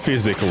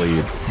physically,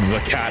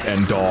 the cat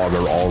and dog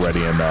are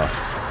already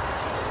enough.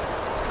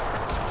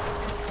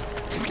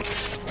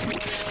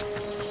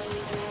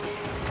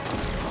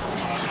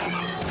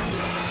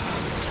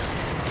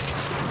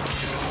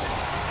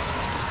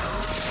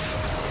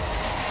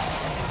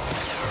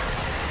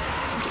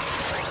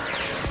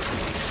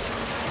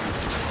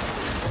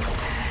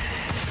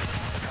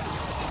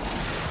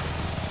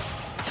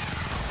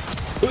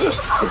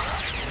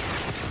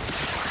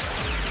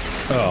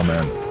 Oh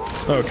man.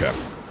 Okay.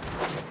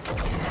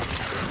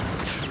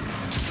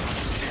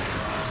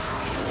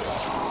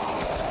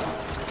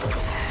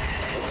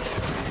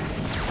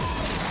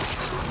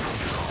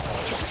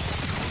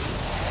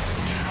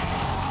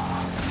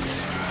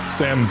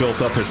 Sam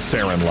built up his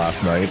Saren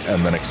last night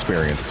and then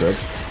experienced it.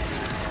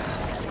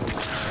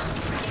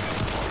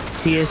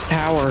 He is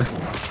power.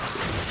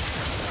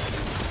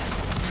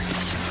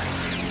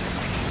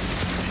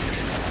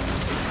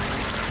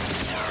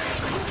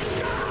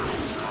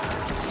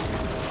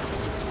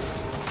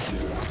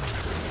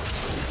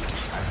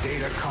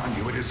 Data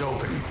conduit is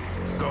open.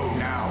 Go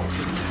now.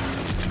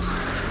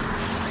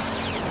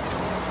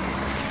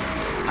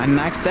 I'm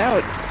maxed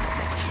out.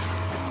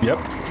 Yep.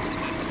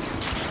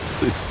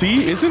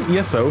 See, isn't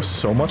ESO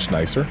so much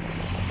nicer?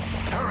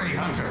 Hurry,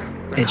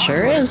 Hunter. It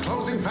sure is.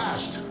 Closing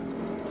fast.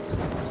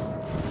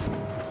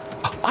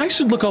 I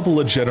should look up a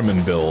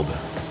legitimate build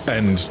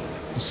and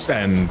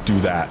do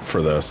that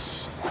for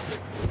this.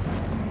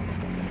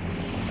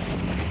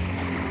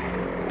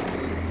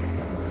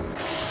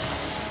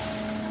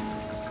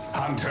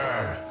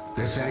 Hunter,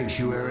 the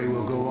sanctuary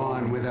will go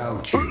on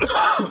without you.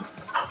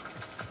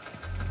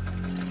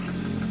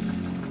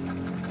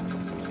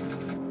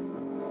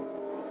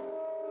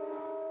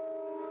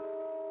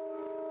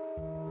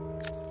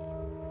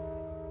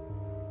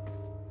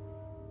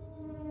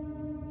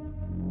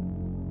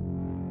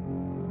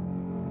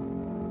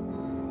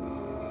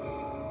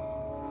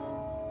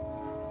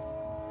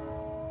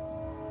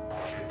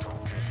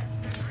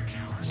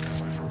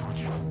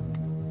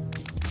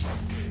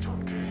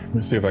 Let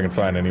me see if I can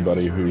find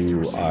anybody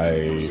who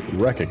I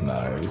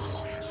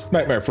recognize.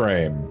 Nightmare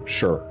Frame,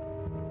 sure.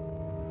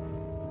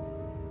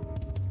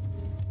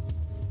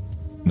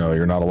 No,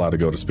 you're not allowed to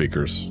go to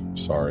speakers.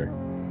 Sorry.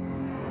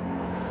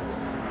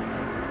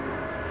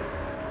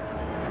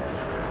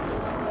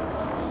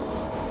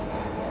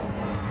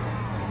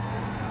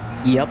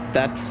 Yep,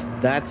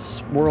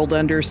 that's World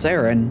Ender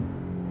Saren.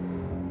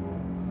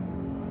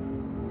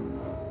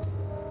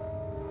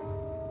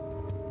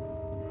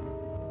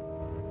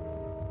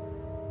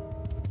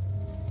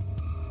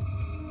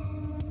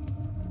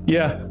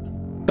 Yeah,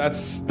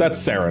 that's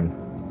Saren.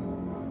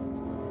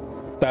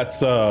 That's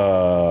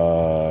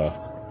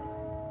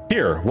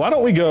here, why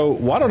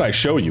don't I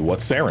show you what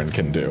Saren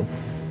can do?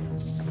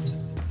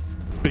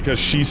 Because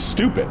she's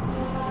stupid.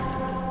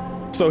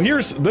 So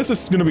this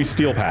is gonna be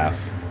Steel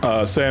Path.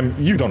 Sam,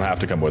 you don't have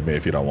to come with me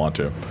if you don't want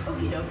to.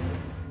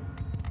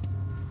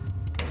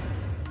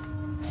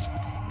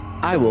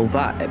 I will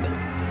vibe.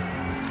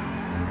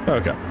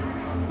 Okay.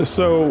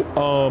 So,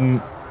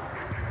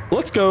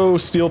 let's go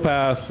Steel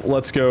Path.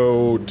 Let's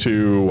go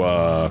to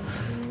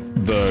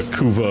the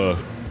Kuva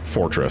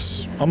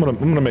Fortress. I'm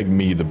gonna make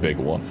me the big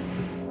one.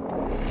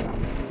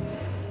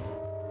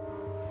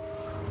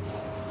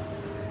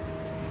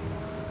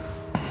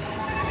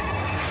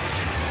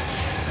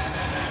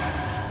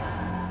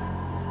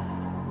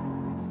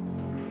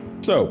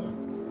 So,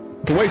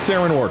 the way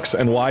Saren works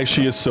and why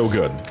she is so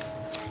good.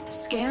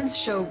 Scans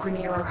show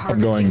Grenier are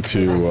I'm going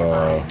harvesting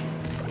to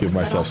give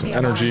myself some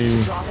energy.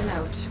 To draw them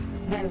out,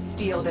 then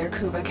steal their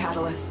Kuva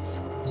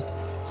catalysts.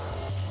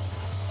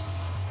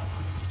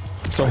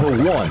 So her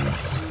one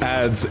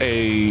adds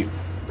a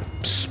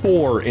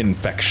spore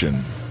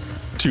infection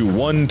to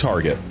one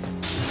target.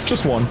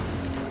 Just one.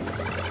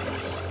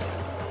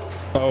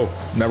 Oh,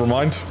 never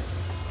mind.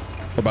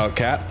 About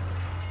cat.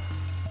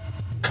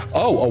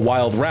 Oh, a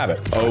wild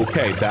rabbit.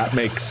 Okay, that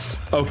makes...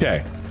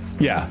 Okay,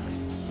 yeah.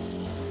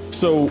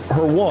 So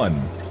her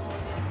one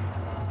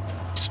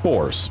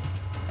spores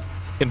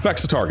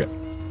infects a target.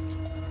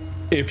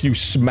 If you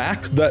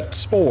smack that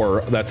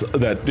spore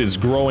that is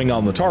growing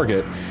on the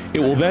target, it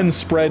will then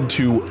spread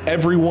to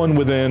everyone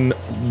within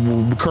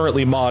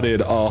currently modded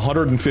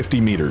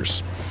 150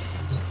 meters.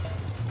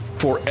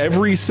 For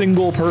every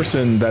single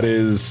person that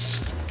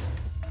is...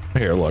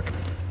 Here, look.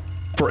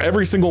 For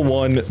every single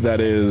one that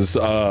is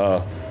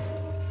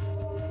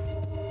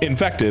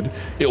infected,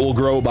 it will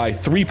grow by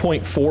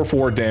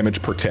 3.44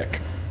 damage per tick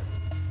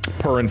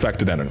per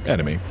infected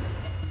enemy.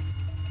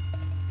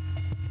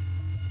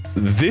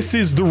 This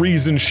is the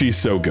reason she's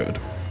so good.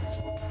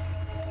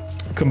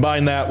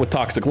 Combine that with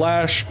Toxic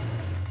Lash,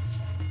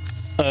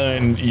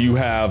 and you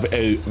have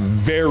a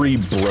very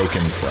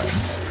broken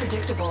frame.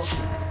 Predictable.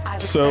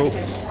 So,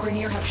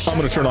 I'm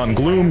going to turn on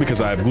Gloom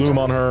because I have Gloom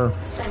on her.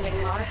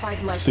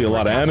 See a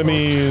lot of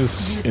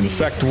enemies.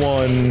 Infect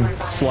one,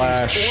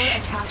 slash.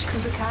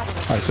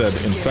 I said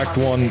infect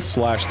one,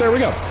 slash. There we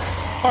go.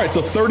 Alright,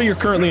 so 30 are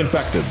currently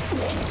infected.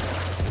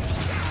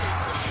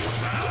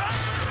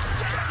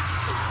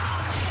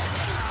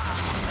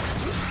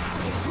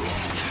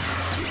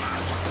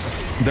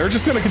 They're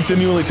just going to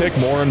continually take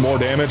more and more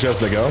damage as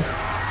they go.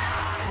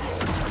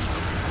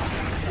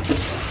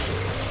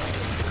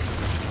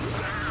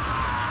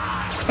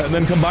 And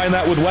then combine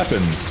that with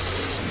weapons.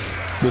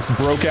 This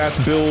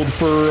broke-ass build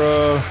for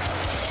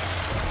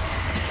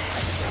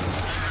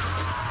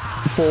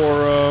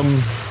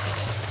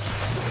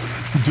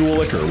Dual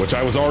Liquor, which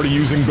I was already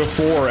using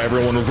before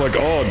everyone was like,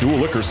 oh, Dual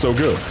Liquor's so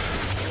good.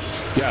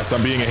 Yes,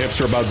 I'm being a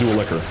hipster about Dual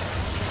Liquor.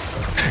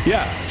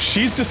 Yeah,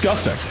 she's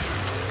disgusting.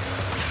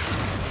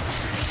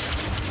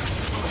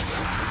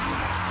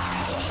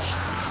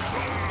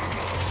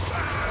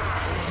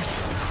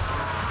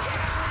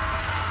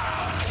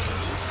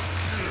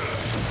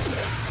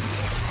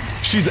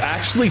 She's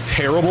actually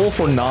terrible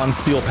for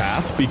non-Steel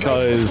Path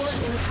because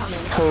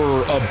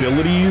her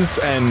abilities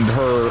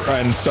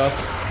and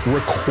stuff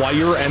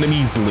require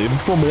enemies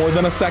live for more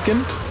than a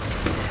second,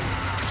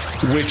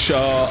 which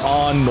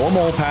on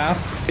normal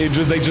path they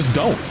just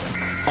don't.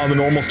 On the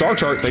normal star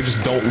chart, they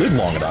just don't live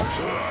long enough.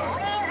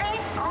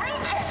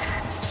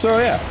 So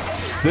yeah,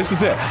 this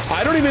is it.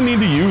 I don't even need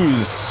to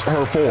use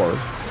her 4.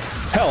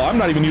 Hell, I'm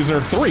not even using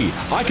her 3.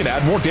 I can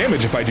add more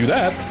damage if I do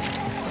that.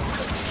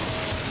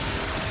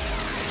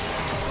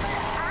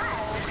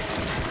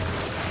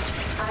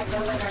 I've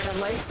delivered a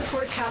life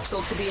support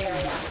capsule to the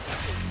area.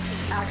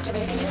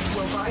 Activating it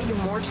will buy you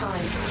more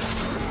time.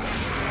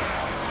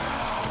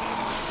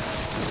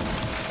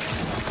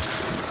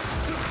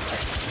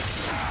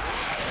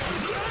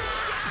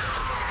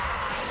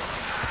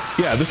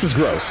 Yeah, this is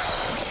gross.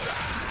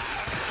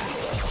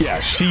 Yeah,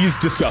 she's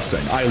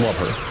disgusting. I love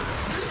her.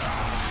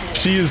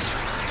 She is...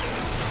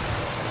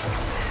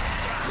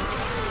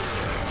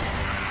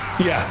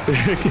 Yeah.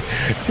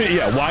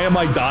 Yeah, why am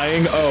I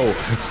dying? Oh,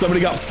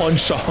 somebody got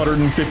punched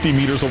 150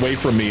 meters away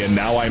from me and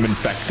now I'm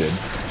infected.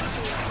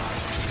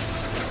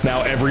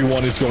 Now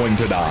everyone is going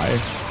to die.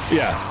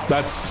 Yeah,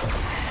 that's...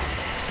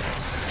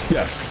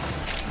 Yes.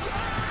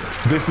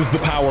 This is the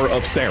power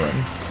of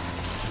Saren.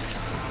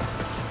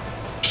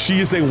 She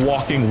is a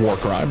walking war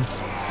crime.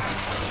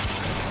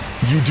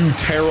 You do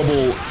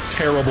terrible,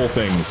 terrible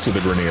things to the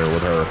Grenier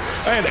with her.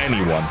 And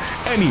anyone.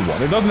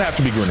 Anyone. It doesn't have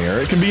to be Grenier.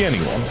 It can be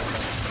anyone.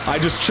 I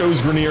just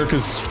chose Grenier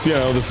because, you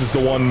know, this is the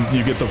one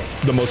you get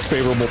the most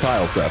favorable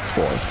tile sets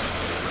for.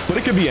 But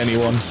it could be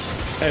anyone.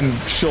 And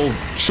she'll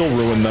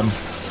ruin them.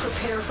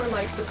 Prepare for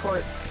life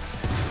support.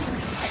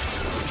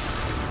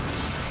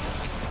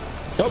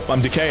 Oh,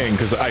 I'm decaying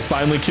because I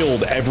finally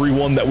killed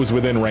everyone that was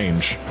within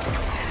range.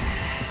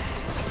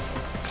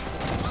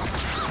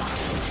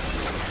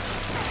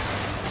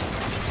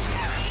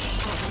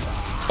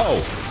 Oh.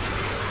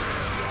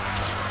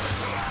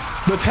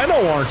 The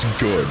Tenno aren't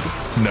good.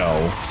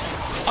 No.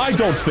 I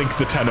don't think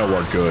the Tenno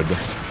are good.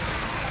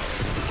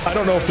 I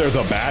don't know if they're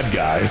the bad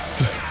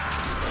guys.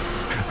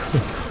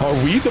 Are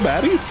we the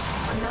baddies?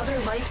 Another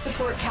life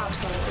support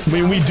capsule. I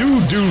mean, we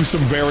do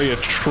some very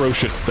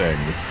atrocious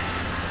things.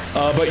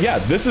 But yeah,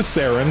 this is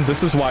Saren.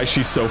 This is why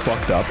she's so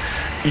fucked up.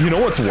 You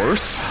know what's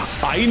worse?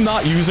 I'm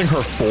not using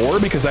her 4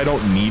 because I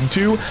don't need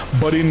to,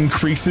 but it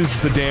increases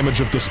the damage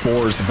of the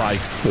spores by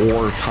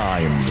 4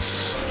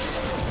 times.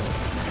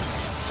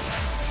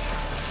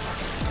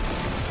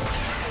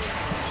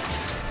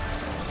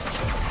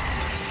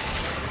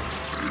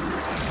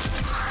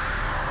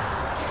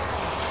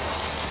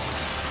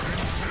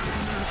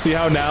 See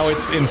how now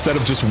it's, instead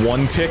of just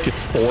 1 tick,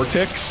 it's 4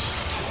 ticks?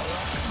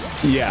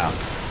 Yeah.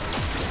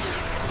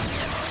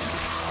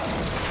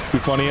 Do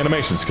funny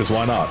animations, because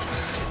why not?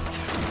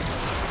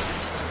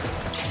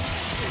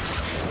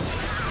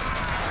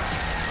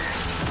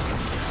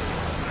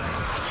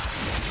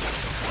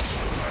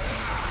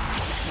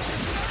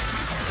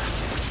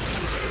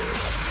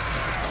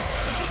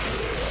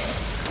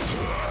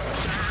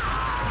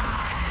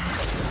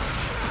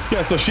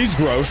 Yeah, so she's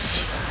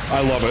gross. I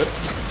love it.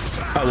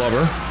 I love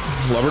her.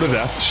 Love her to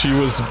death. She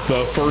was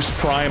the first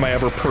Prime I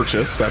ever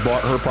purchased. I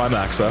bought her Prime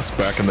Access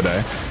back in the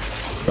day.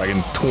 Back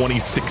in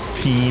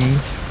 2016.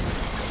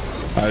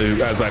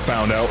 As I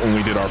found out when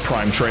we did our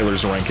Prime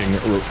Trailers ranking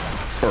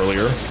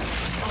earlier.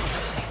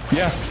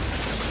 Yeah.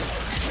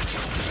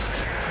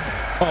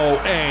 Oh,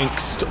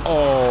 angst.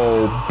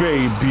 Oh,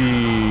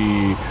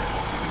 baby.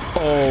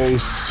 Oh,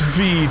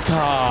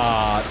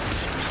 sweetheart.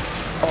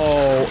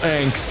 Oh,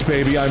 angst,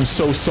 baby. I'm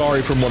so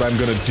sorry from what I'm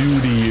gonna do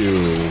to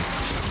you.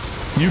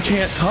 You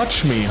can't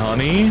touch me,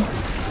 honey.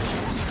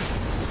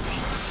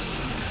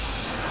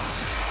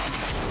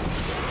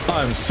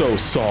 I'm so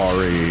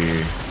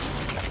sorry.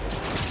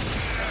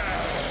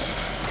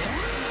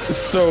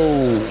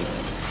 So,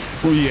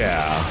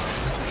 yeah.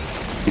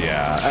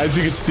 Yeah, as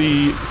you can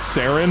see,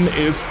 Saren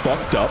is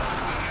fucked up.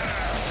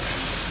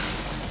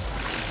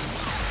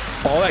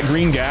 All that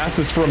green gas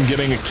is from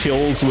getting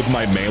kills with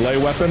my melee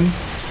weapon.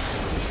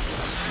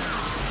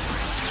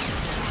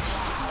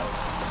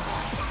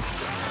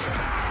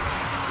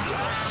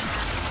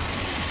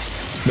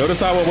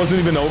 Notice how it wasn't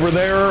even over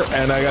there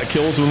and I got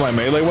kills with my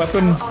melee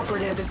weapon?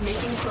 Operative is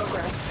making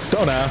progress.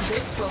 Don't ask.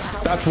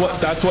 That's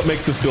what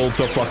makes this build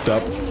so fucked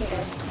up.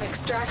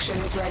 Extraction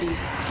is ready.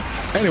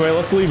 Anyway,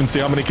 let's leave and see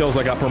how many kills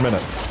I got per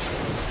minute.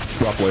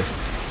 Roughly.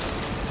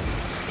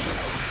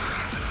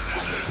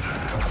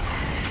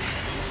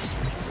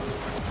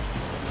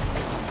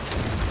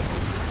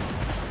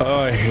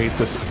 Oh, I hate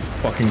this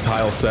fucking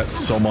tile set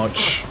so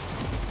much.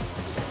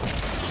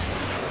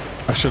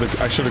 I should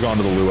have gone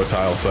to the Lua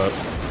tile set.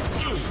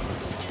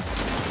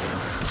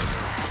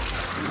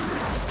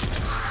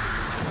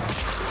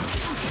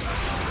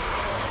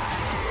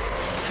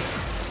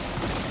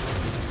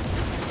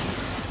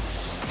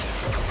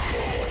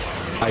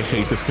 I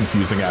hate this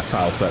confusing ass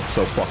tile set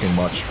so fucking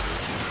much.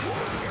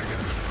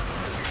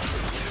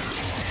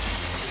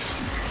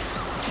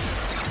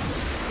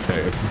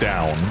 Okay, it's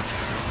down.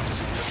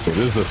 It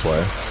is this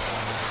way.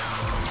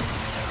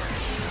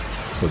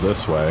 So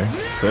this way.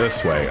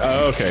 This way.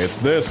 Oh, okay, it's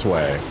this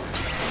way.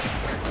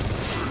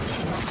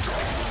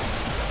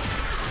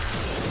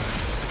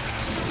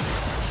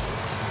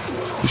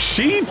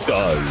 She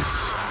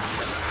does.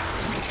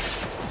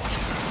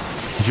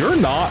 You're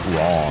not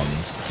wrong.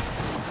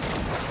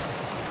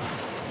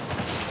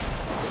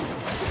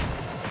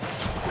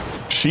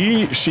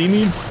 She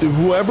needs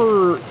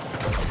whoever.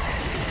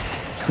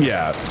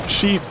 Yeah,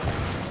 she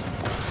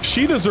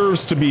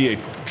deserves to be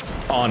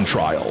on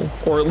trial,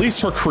 or at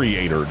least her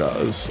creator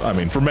does. I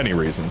mean, for many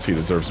reasons, he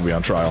deserves to be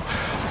on trial.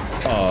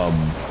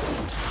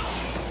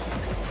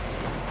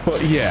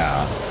 But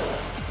yeah.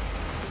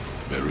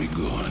 Very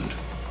good.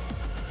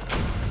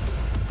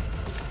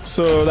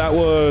 So that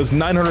was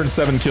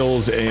 907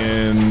 kills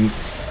in,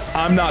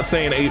 I'm not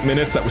saying 8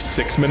 minutes, that was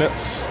 6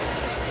 minutes.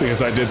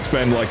 Because I did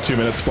spend like 2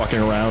 minutes fucking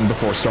around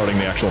before starting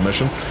the actual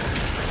mission.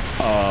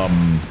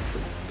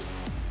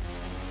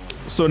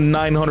 So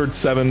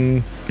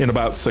 907 in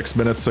about 6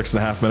 minutes,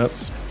 6.5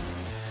 minutes.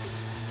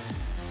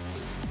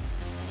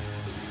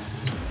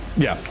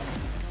 Yeah.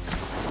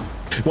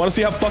 Want to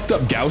see how fucked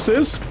up Gauss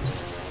is?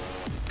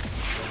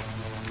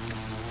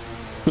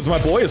 Because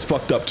my boy is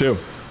fucked up too.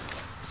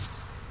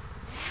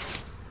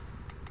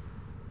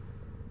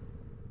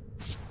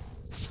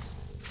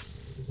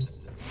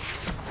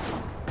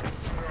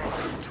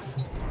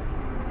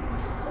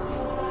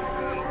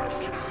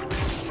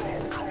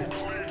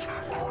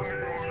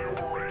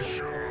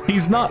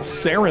 He's not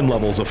Saren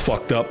levels of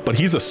fucked up, but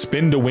he's a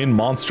spin-to-win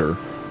monster.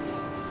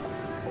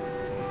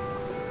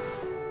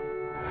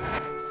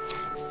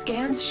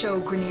 Scans show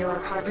Grineer are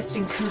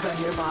harvesting Kuba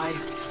nearby.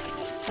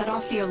 Set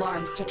off the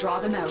alarms to draw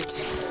them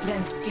out,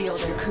 then steal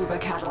their Kuba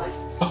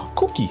catalysts. Oh,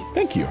 Cookie,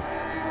 thank you.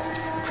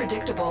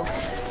 Predictable.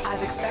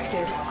 As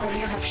expected,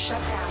 Grineer have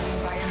shut down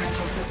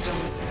environmental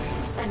systems,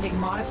 sending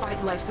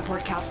modified life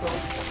support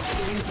capsules.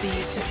 Use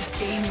these to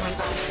sustain your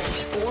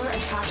advantage or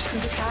attach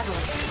Kuba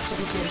catalysts to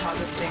begin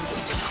harvesting.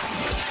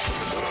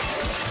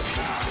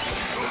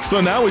 So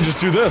now we just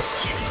do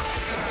this.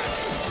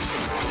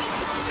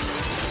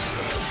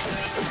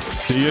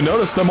 Do you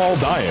notice them all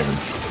dying?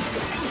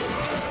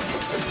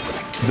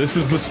 This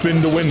is the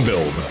spin to win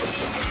build.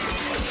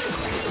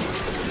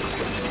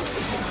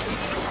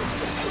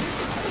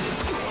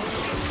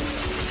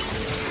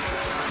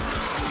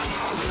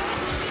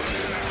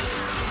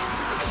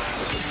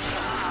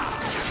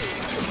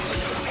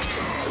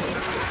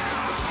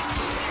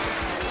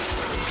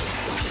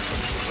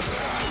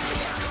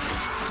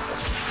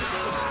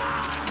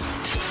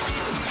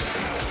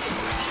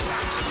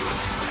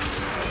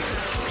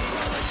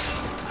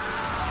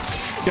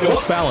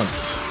 Let's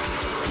balance.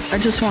 I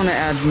just want to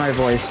add my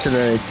voice to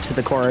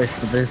the chorus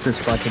that this is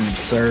fucking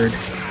absurd.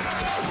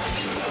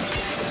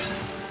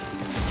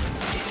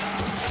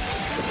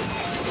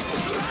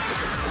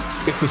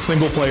 It's a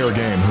single player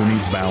game. Who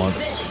needs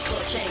balance?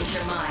 Change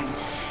your mind.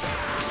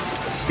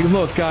 Hey,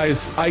 look,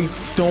 guys, I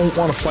don't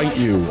want to fight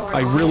you.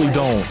 I really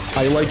don't.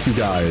 I like you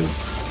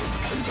guys.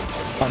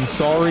 I'm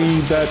sorry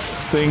that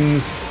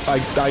things... I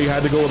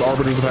had to go with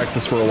Arbiters of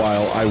Hexus for a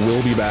while. I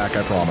will be back,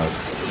 I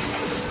promise.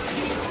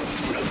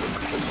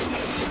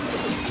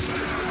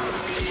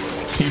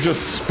 He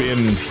just spin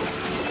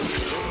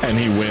and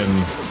he win.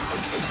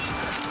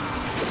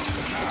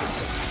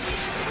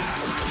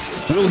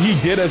 Will he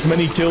get as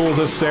many kills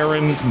as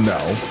Saren? No.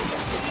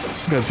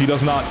 Because he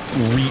does not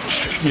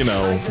reach, you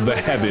know, the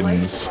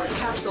heavens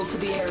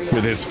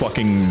with his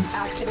fucking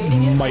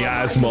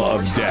miasma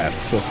of death.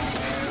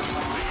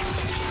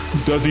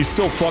 Does he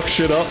still fuck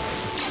shit up?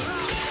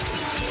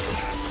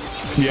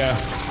 Yeah.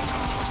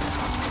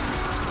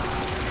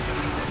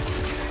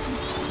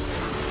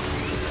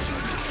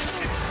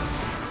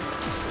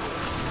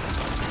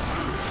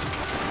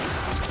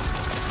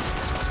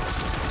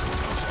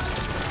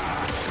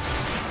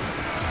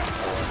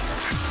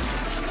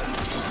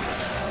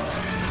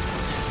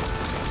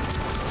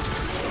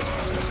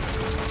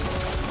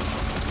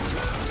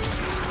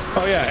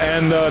 Oh yeah,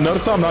 and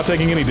notice how I'm not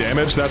taking any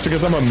damage. That's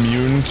because I'm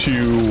immune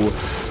to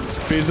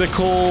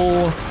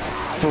physical,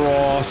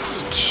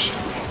 frost,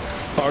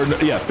 or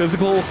yeah,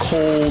 physical,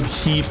 cold,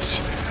 heat,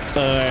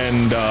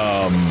 and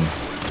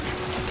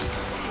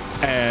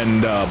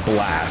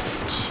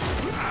blast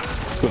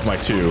with my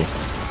 2.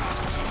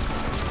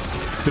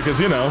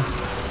 Because, you know,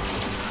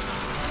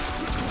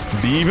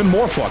 be even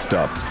more fucked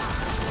up.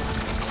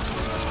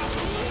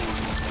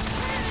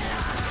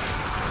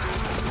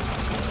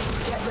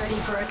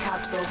 For a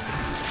capsule.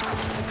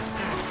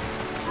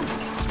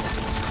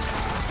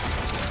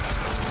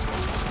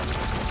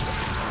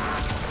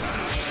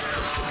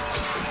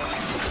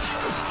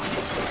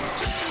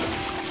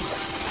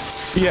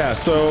 Yeah,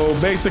 so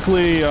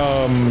basically,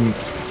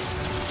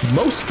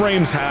 most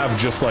frames have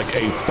just like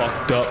a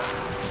fucked up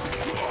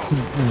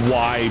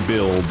Y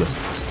build.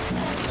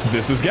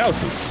 This is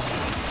Gauss's.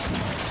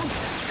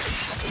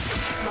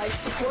 Life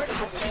support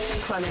has been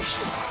replenished.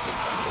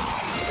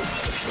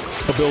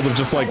 A build of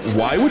just like,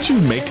 why would you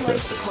make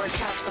this?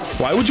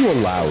 Why would you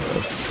allow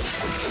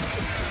this?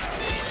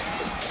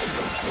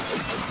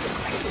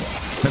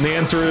 And the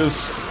answer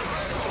is,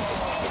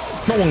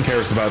 no one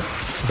cares about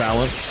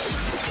balance.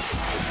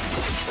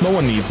 No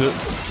one needs it.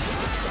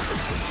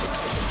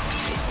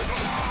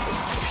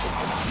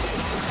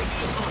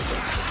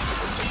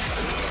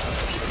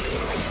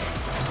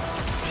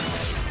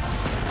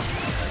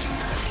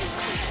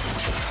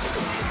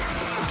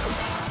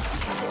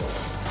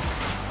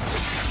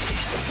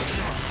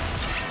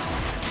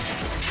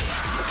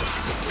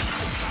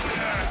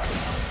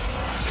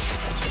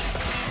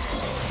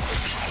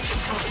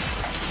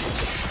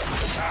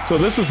 So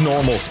this is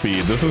normal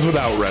speed. This is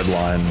without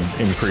redline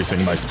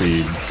increasing my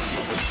speed.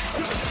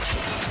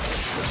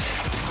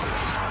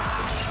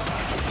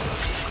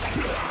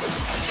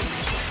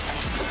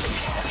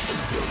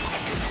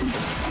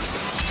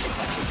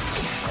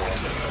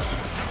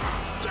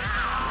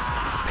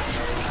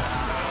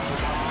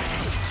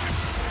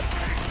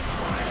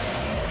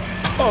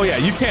 Oh yeah,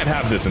 you can't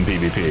have this in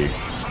PvP.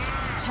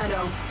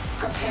 Tenno,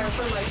 prepare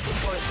for life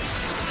support.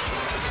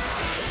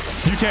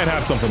 You can't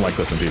have something like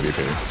this in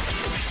PvP.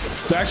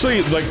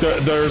 Actually, like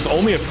there's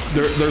only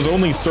there's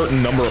only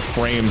certain number of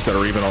frames that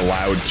are even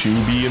allowed to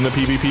be in the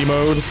PvP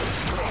mode.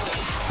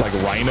 Like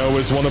Rhino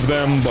is one of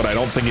them, but I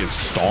don't think his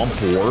Stomp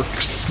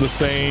works the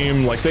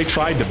same. Like they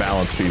tried to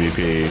balance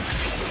PvP.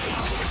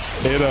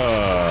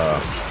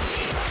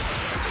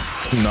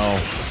 No.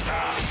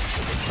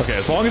 Okay,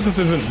 as long as this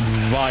isn't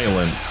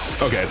violence.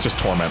 Okay, it's just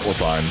Torment. We're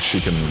fine. She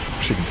can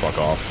fuck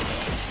off.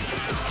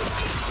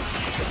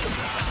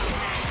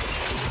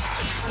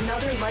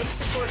 Another life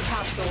support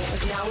capsule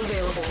is now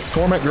available.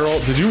 Torment girl,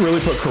 did you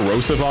really put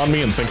corrosive on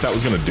me and think that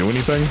was gonna do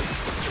anything?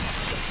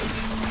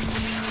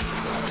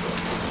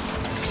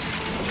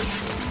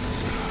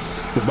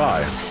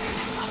 Goodbye.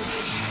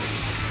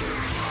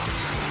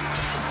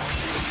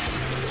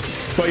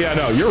 But yeah,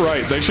 no, you're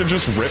right. They should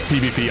just rip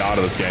PvP out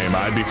of this game.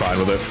 I'd be fine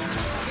with it.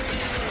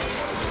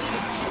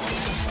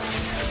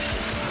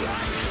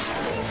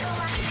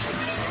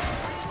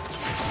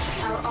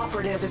 Our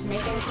operative is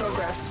making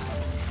progress.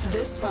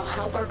 This will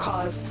help our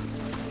cause.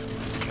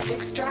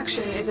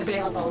 Extraction is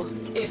available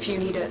if you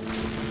need it.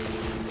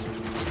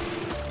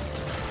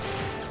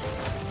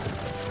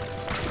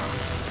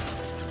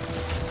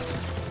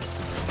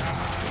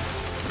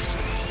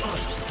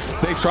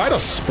 They tried a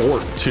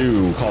sport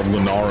too called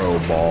Lunaro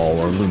Ball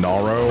or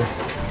Lunaro.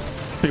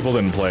 People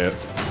didn't play it.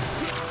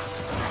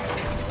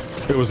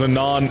 It was a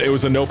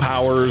no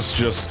powers,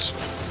 just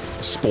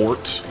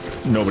sport.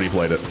 Nobody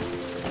played it.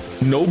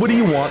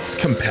 Nobody wants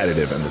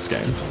competitive in this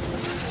game.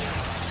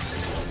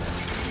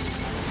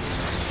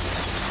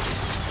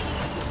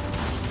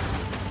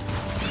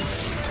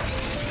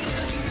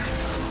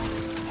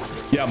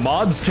 Yeah,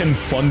 mods can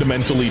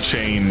fundamentally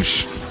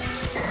change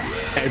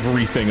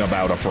everything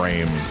about a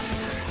frame.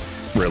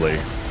 Really.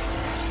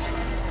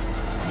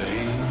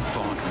 They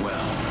fought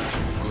well.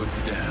 Good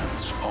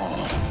dance,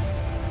 all.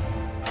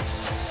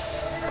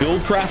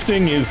 Build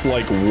crafting is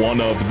like one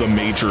of the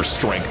major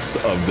strengths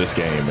of this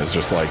game. Is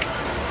just like,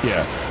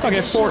 yeah,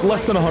 okay,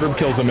 less than 100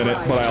 kills a minute,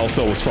 but I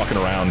also was fucking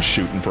around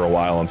shooting for a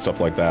while and stuff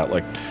like that.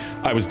 Like,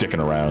 I was dicking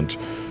around.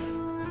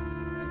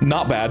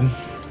 Not bad.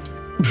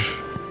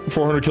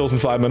 400 kills in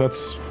 5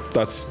 minutes.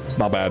 That's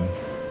not bad.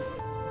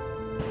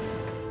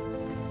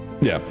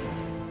 Yeah.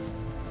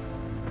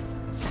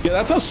 Yeah,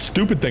 that's how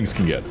stupid things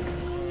can get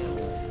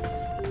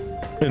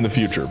in the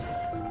future.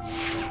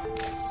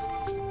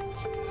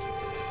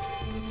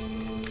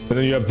 And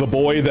then you have the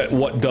boy that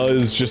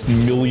does just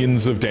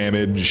millions of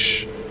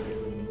damage.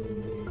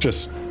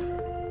 Just,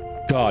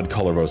 God,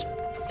 Colorvo's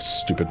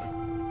stupid.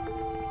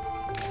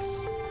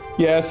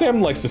 Yeah,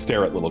 Sam likes to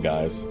stare at little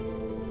guys.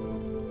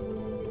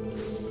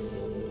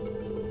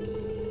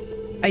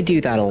 I do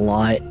that a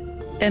lot.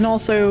 And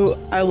also,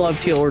 I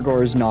love Teal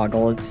Rigor's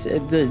Noggle.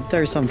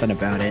 There's something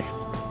about it.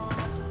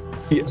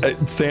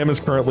 Yeah, Sam is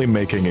currently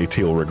making a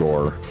Teal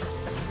Rigor.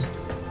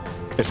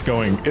 It's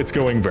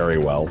going very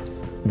well.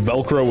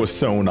 Velcro was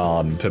sewn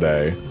on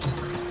today.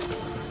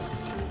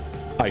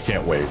 I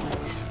can't wait.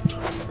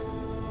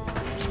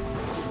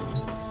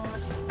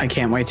 I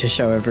can't wait to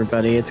show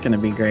everybody. It's gonna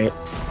be great.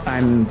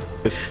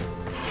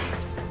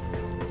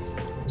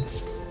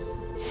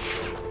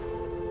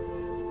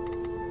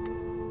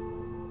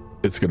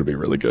 It's gonna be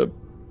really good.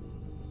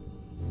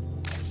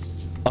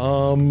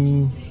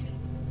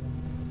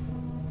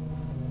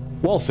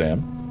 Well,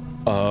 Sam,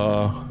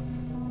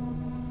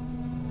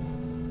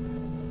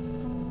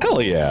 hell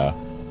yeah.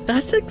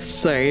 That's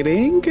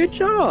exciting. Good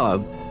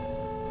job.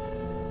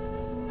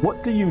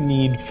 What do you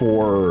need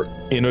for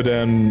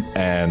Inoden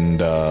and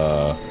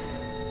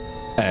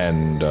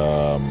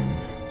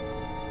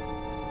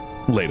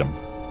Latum?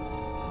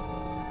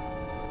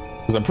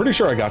 Because I'm pretty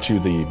sure I got you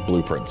the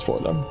blueprints for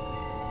them.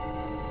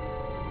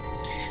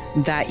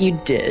 That you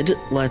did.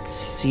 Let's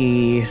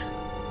see.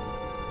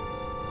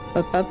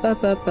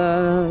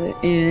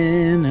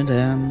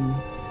 Inoden.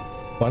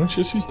 Why don't you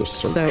just use the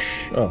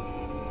search? Oh,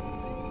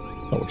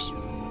 that works.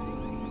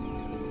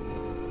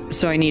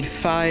 So I need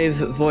 5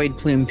 Void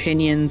Plume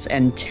Pinions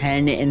and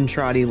 10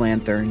 Entrati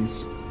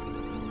Lanterns.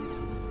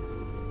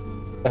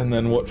 And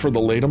then what for the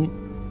Latum?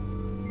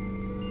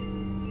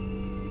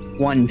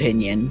 1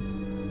 Pinion.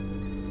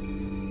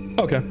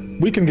 Okay,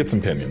 we can get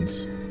some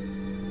pinions.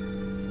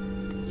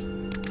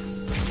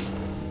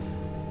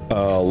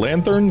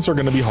 Lanterns are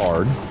gonna be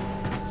hard,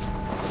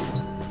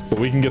 but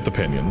we can get the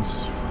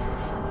pinions.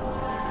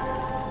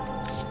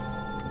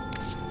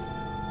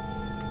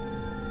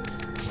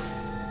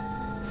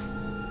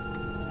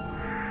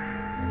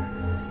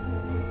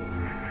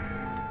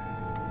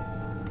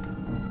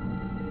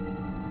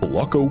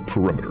 Loco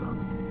Perimeter.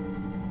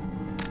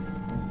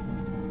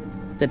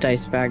 The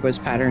dice bag was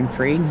pattern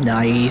free.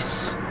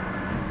 Nice.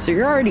 So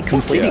you're already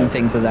completing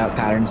things without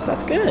patterns.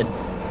 That's good.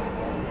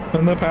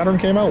 And the pattern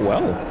came out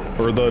well.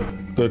 Or the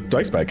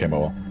dice bag came out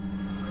well.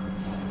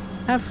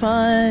 Have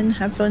fun.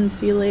 Have fun.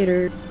 See you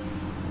later.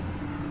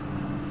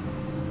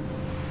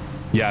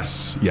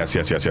 Yes.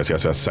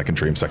 Second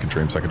dream.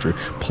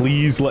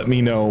 Please let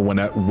me know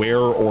where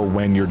or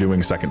when you're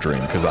doing second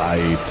dream, because I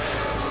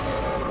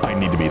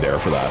need to be there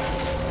for that.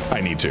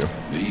 I need to.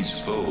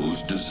 These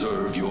foes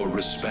deserve your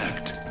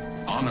respect.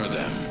 Honor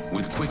them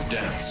with quick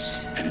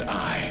deaths, and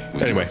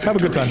Anyway, have a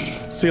good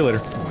time. See you later.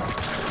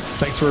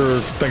 Thanks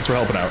for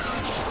helping out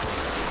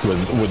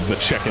with the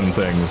check-in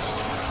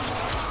things.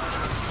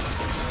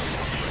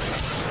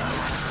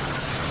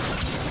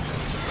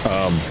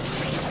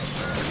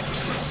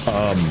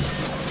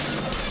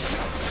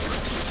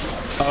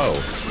 Oh.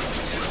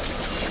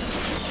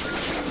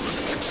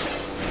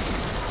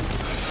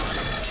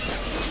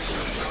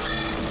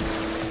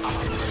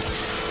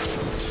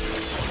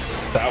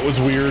 That was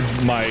weird.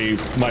 My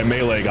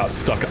melee got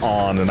stuck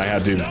on and I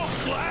had to...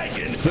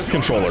 This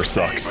controller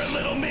sucks.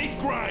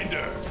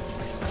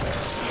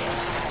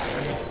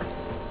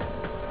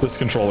 This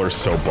controller is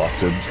so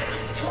busted.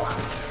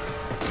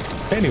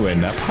 Anyway,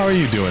 Nep, how are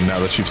you doing now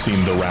that you've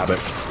seen the rabbit?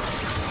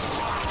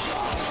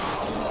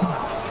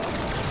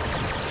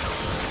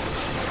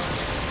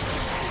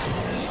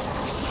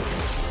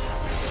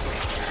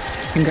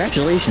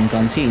 Congratulations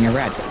on seeing a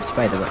rabbit,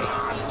 by the way.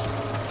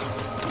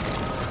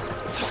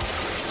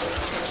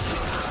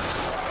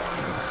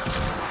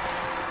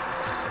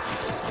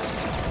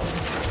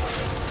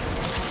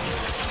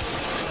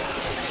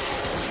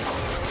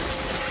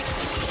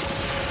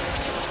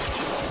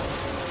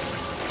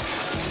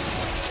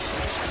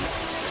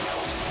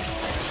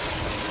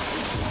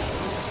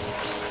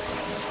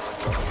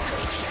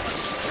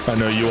 I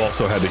know you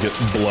also had to get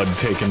blood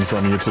taken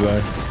from you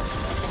today.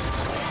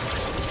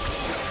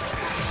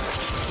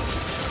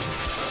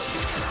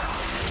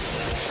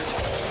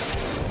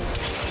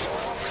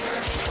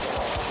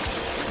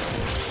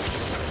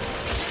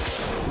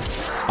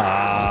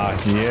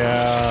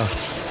 Yeah.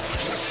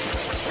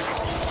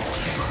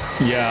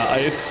 Yeah,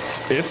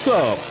 it's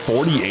a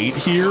 48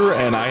 here,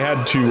 and I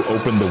had to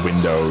open the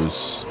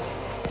windows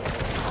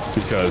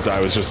because I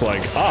was just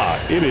like,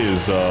 it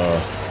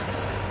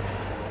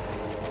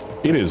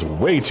is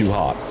way too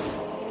hot.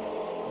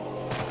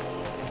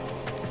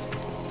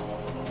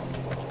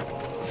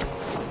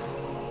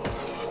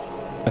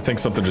 I think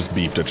something just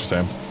beeped at you,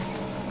 Sam.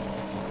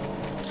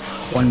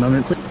 One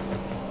moment, please.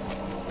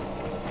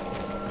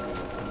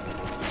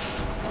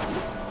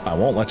 I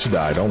won't let you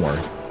die, don't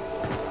worry.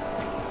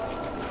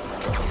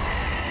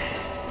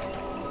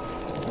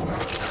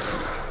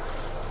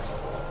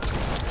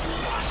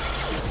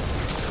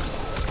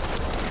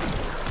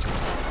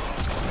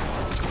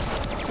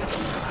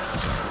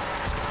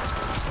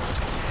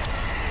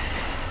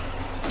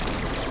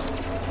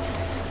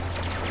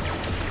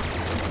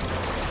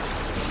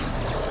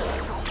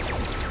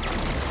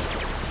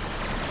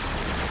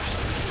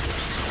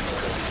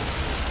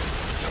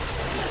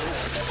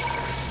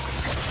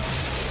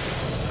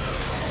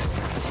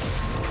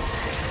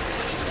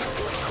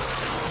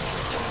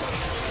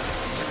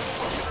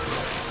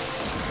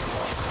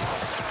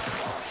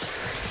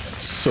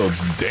 So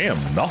damn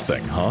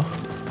nothing, huh?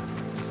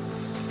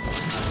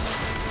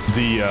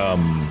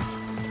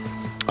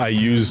 I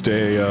used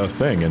a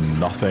thing and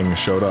nothing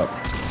showed up.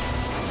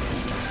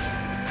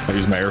 I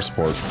used my air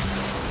support.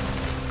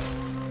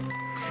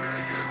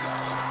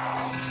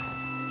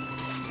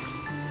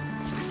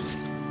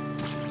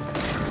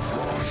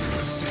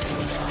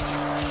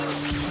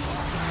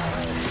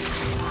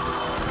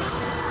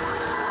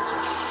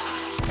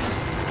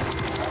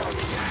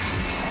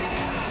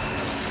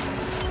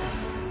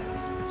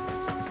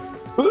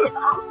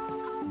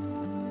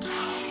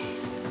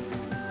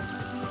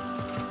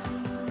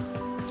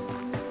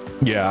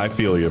 Yeah, I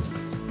feel you.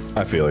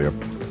 I feel you.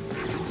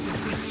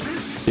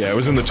 Yeah, it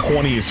was in the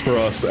 20s for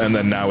us, and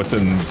then now it's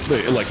in,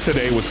 like,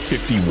 today was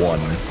 51.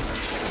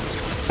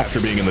 After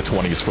being in the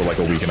 20s for like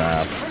a week and a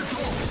half.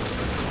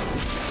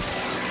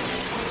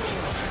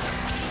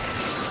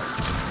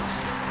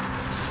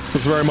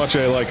 It's very much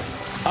a, like,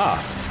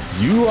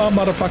 you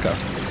motherfucker.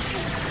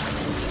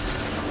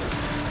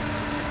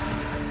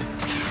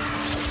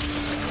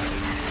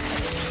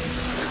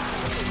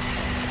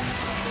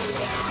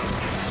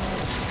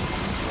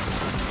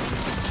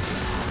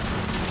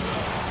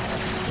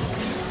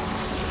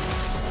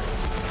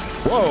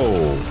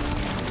 Whoa!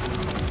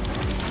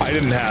 I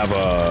didn't have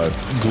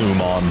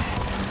gloom on,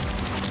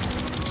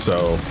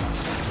 so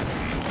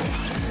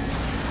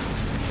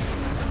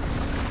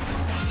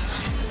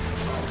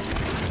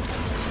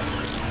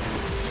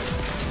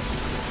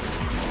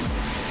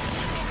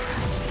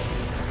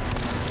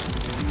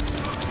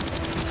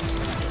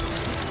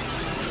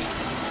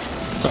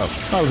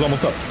I was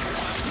almost up.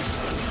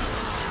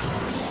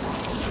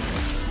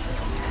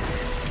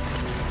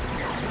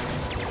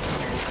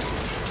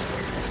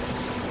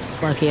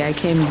 Lucky I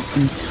came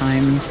in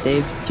time,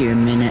 saved you a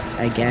minute,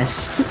 I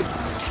guess.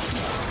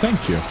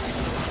 Thank you.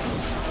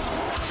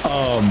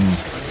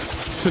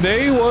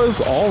 Today was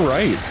all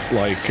right.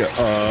 Like,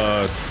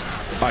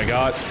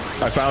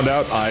 I found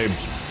out I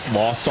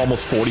lost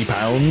almost 40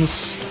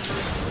 pounds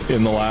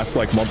in the last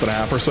like month and a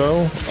half or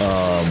so.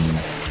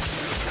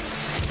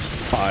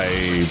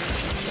 I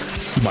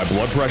My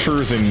blood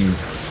pressure is in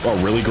a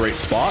really great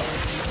spot.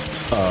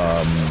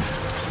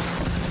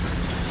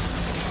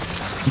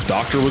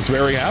 Doctor was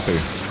very happy.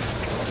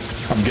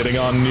 I'm getting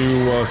on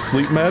new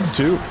sleep med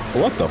too.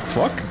 What the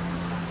fuck?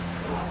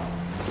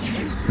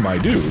 My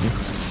dude.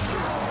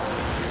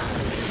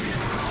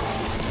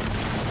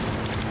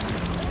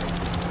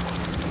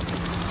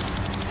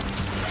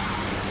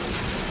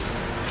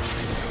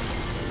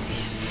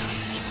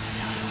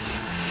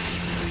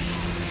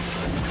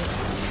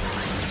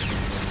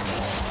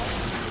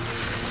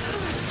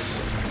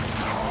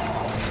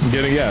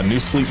 Getting, yeah, new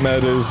sleep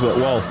med is,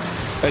 well,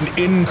 an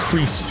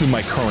increase to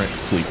my current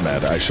sleep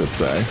med, I should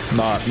say.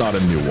 Not a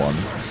new one.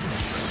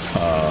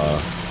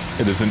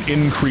 It is an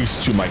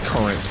increase to my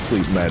current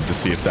sleep med to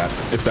see if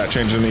that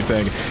changes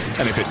anything.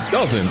 And if it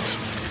doesn't,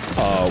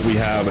 we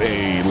have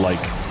a, like,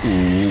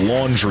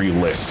 laundry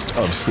list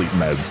of sleep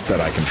meds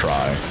that I can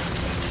try.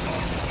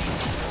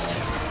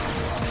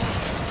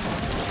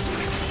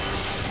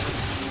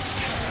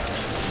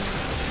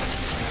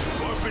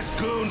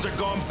 Goons are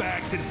going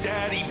back to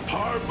Daddy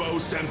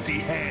Parvos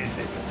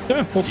empty-handed.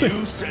 Yeah, we'll see.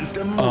 You sent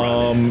them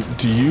running.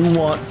 Do you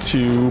want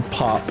to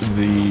pop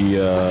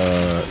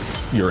the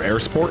your air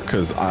support?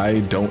 Because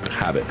I don't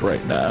have it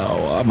right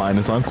now. Mine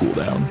is on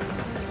cooldown.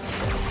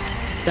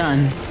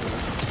 Done.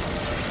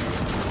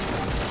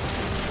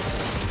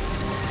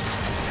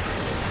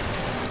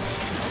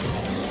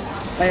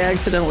 I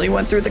accidentally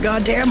went through the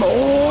goddamn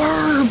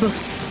orb.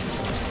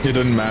 It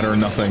didn't matter.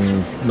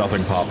 Nothing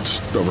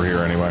popped over here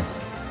anyway.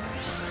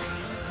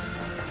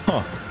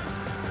 Huh.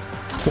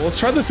 Well, let's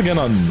try this again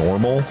on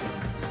normal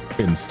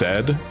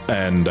instead,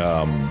 and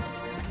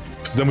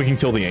because then we can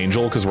kill the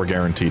angel, because we're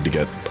guaranteed to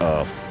get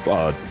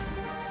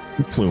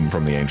plume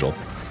from the angel.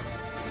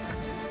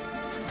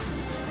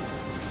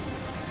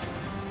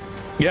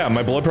 Yeah,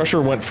 my blood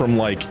pressure went from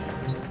like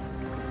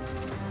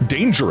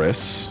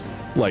dangerous,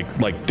 like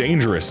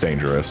dangerous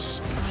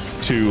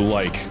to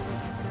like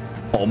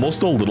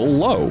almost a little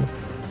low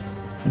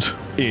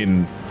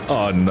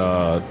on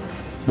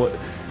what.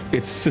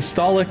 It's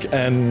systolic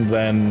and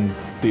then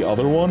the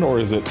other one, or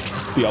is it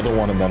the other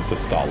one and then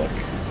systolic?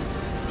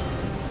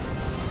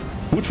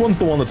 Which one's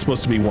the one that's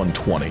supposed to be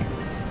 120?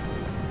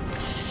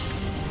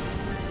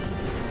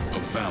 A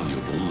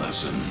valuable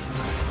lesson.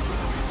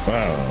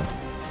 Wow.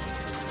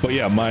 But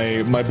yeah,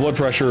 my blood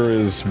pressure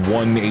is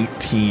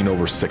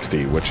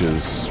 118/60, which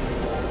is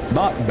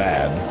not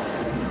bad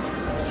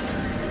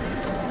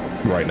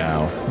right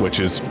now,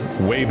 which is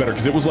way better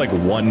because it was like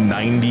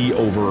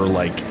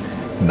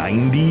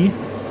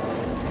 190/90.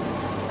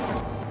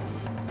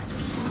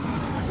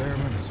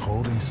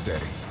 Holding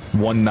steady.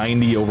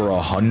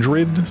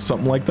 190/100,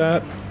 something like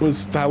that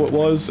was how it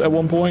was at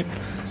one point.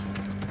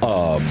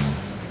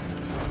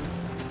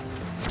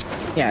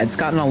 Yeah, it's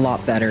gotten a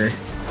lot better.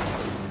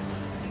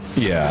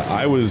 Yeah,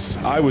 I was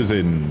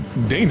in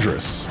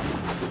dangerous.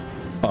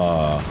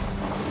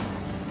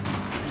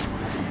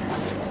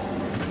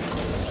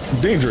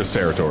 Dangerous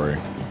territory.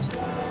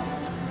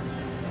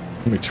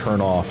 Let me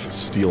turn off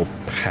Steel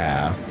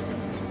Path.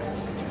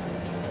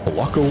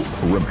 Polacco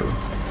Perimeter.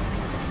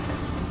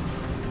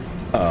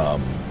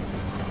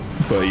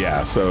 But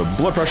yeah, so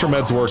blood pressure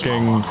med's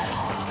working.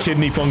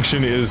 Kidney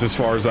function is, as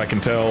far as I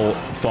can tell,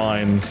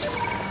 fine.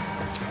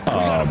 We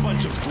got a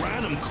bunch of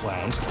Branham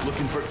clowns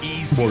looking for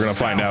easy. We're gonna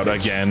find out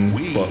again,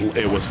 but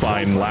it was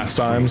fine last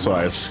time, so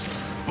I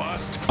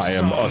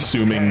am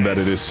assuming that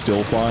it is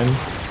still fine.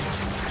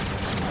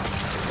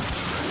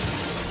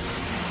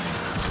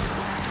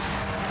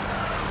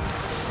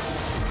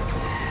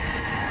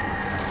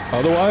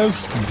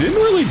 Otherwise, didn't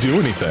really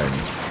do anything.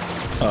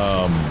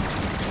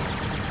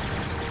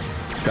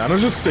 Kind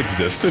of just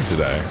existed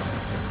today.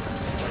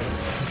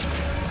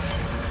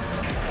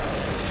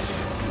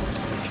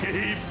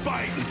 Keep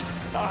fighting.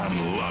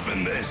 I'm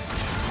loving this.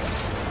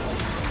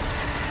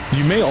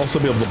 You may also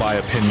be able to buy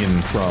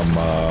opinion from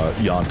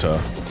Yanta.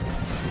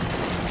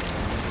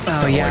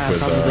 Oh yeah, like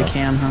with, probably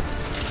can, huh?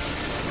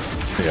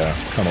 Yeah,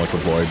 kind of like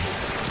with Void.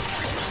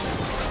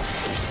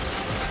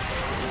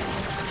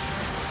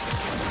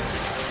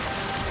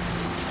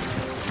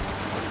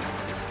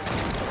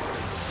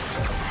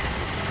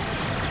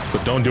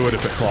 But don't do it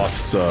if it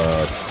costs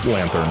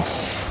lanterns.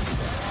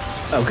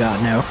 Oh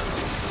god, no.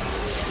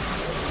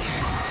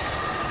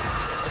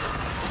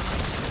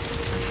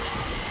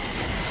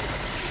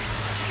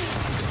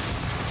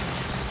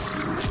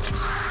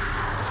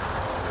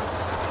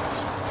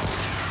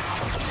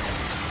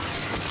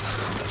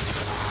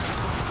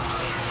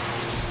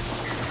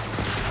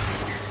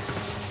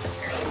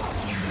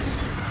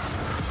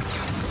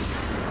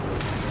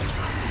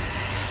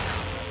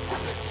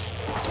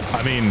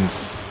 I mean,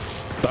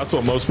 that's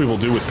what most people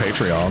do with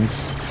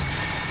Patreons.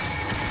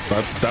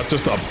 That's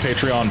just a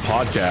Patreon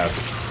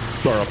podcast,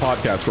 or a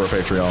podcast for a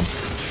Patreon.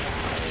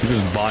 You're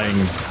just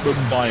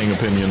buying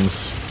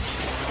opinions.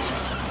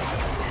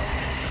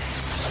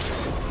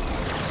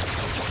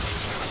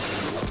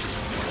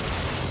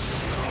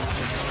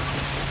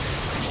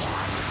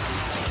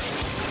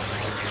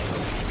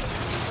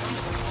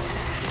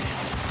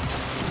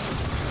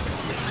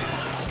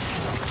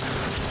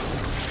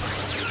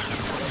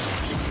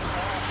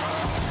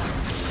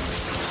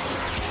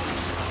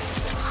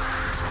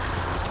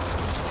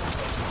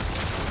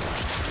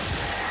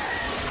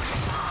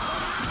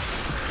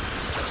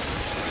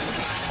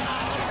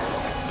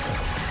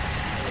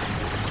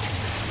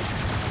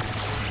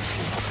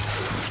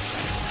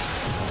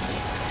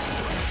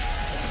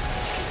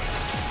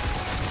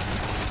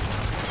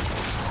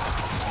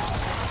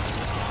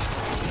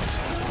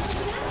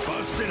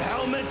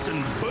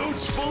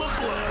 full of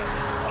blood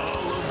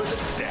all over the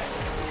deck.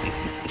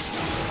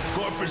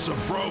 Corpus are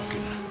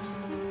broken.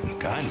 I'm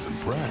kind of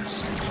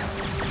impressed.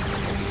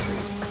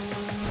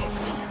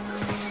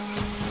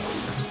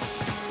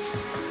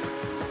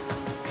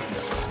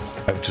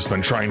 I've just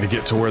been trying to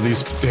get to where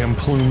these damn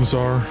plumes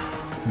are.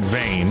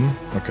 Vein.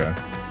 Okay.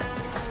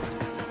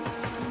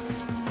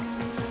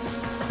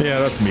 Yeah,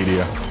 that's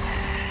media.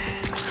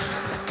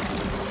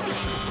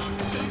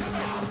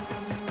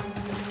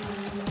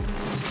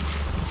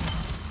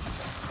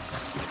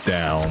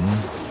 Down.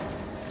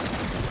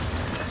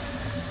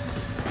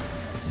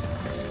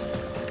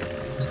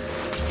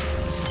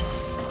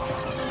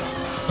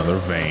 Another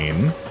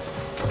vein.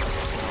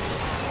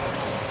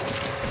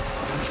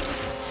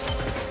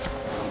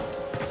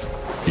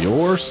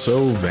 You're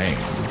so vain.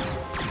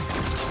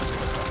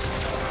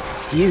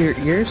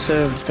 You're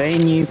so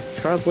vain you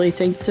probably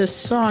think this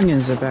song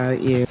is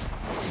about you.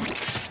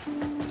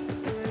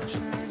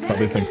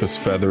 Probably think this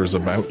feather is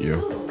about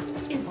you.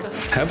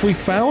 Have we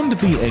found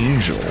the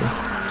angel?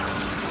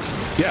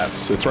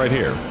 Yes, it's right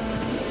here.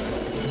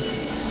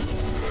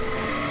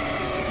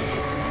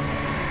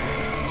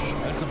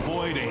 That's a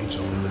void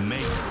angel in the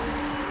making.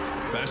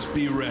 Best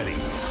be ready.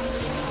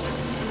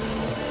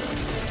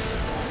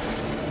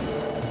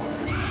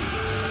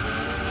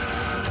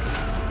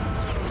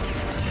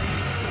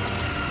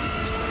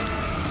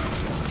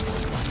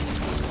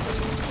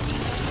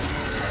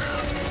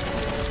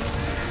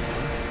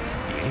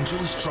 The angel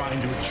is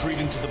trying to retreat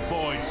into the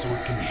void so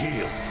it can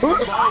heal.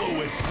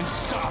 Follow it and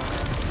stop it.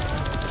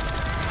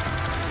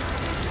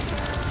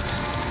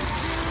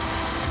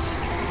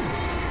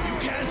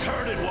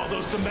 Hurt it while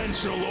those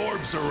dimensional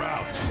orbs are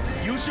out.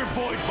 Use your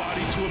void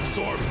body to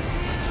absorb it.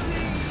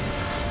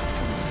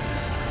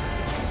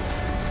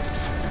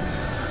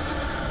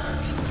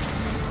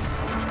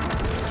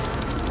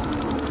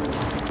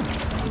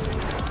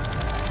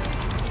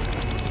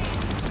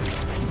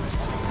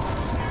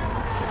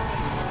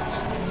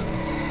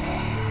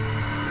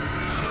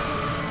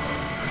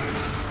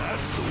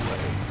 That's the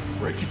way.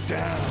 Break it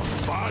down,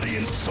 body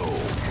and soul.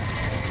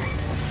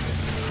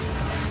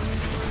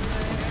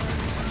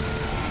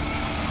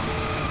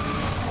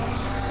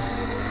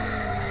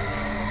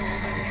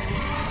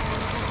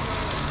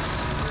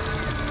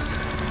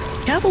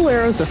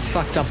 Caballero's a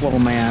fucked up little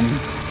man.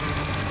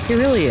 He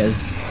really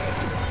is.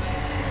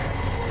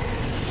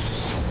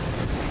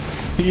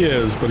 He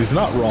is, but he's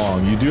not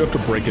wrong. You do have to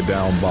break it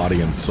down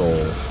body and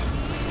soul.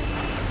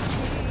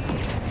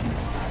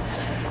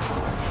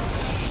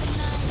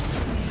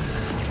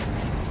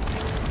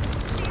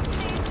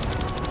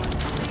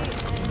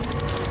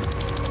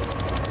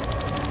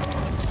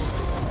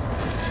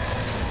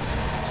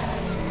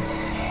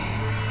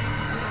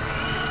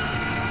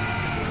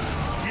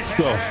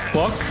 The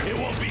fuck? It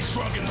won't be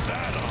shrugging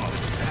that off.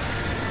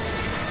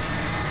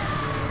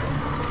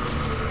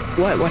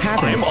 What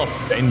happened? I'm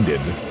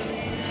offended.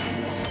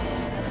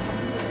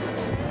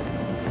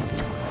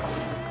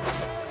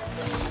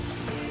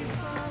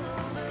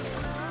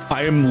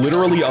 I am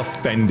literally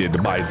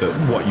offended by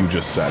what you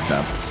just said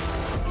now.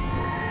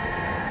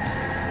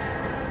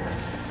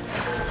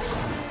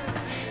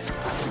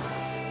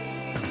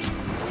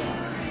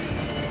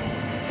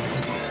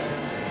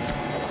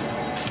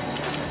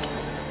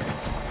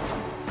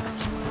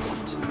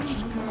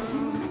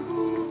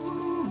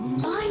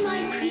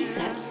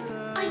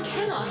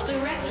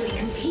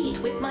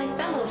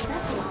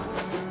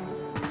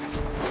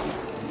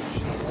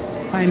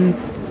 I'm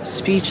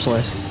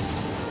speechless.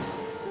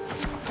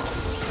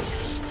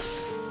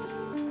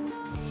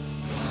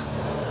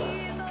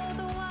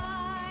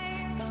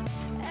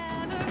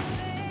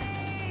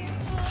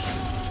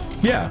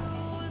 Yeah.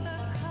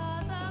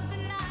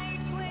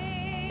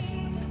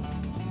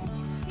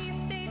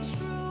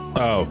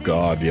 Oh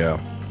god, yeah.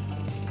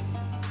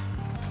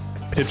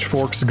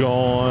 Pitchfork's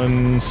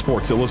gone,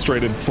 Sports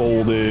Illustrated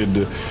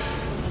folded,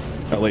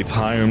 LA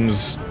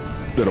Times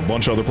did a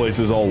bunch of other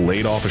places, all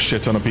laid off a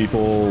shit ton of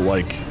people,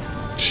 like,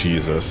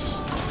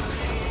 Jesus.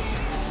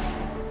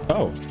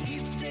 Oh.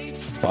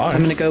 Bye.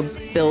 I'm gonna go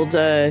build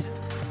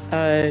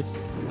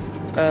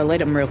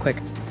Latum real quick.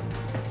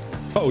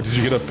 Oh, did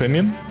you get a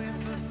pinion?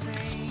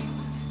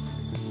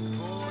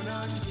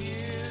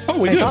 Oh,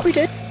 we did. I thought we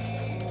did.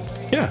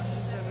 Yeah.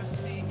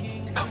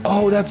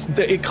 Oh,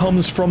 it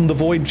comes from the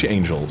Void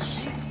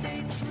Angels.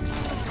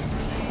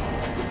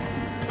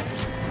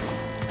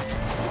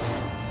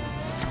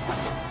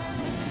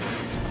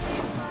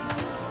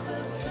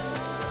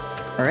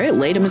 All right,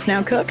 Latum is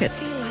now cooking. I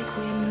feel like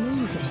we're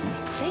moving.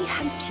 They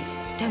hunt you,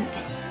 don't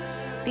they?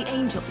 The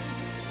angels.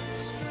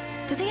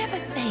 Do they ever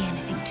say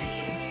anything to you?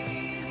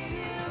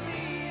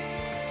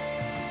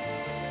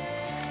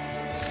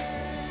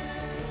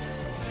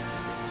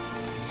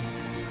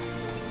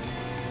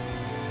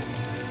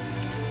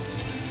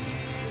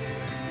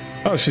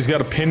 Oh, she's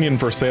got a pinion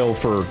for sale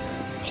for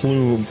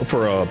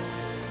a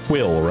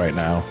quill right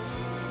now.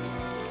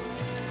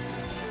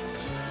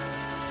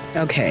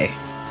 Okay,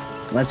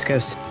 let's go.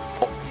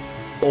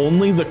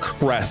 Only the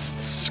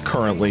crests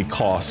currently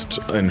cost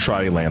and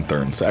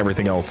tri-lanterns.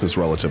 Everything else is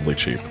relatively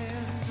cheap.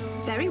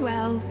 Very well.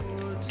 Well,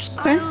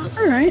 Okay, I'll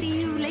all right. see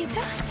you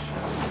later.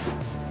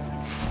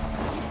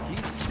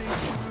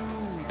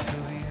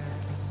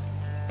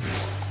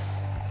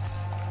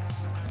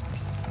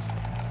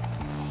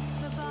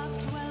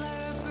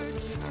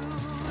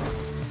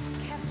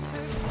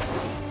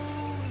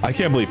 I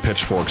can't believe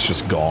Pitchfork's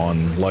just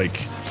gone.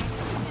 Like,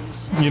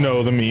 you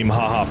know, the meme,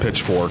 haha,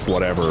 Pitchfork,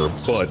 whatever,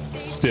 but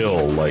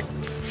still, like,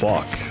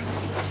 fuck.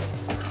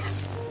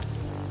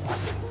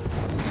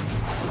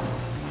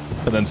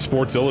 And then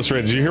Sports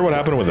Illustrated, did you hear what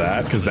happened with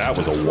that? Because that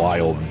was a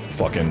wild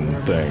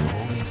fucking thing.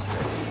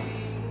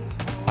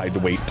 I'd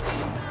wait.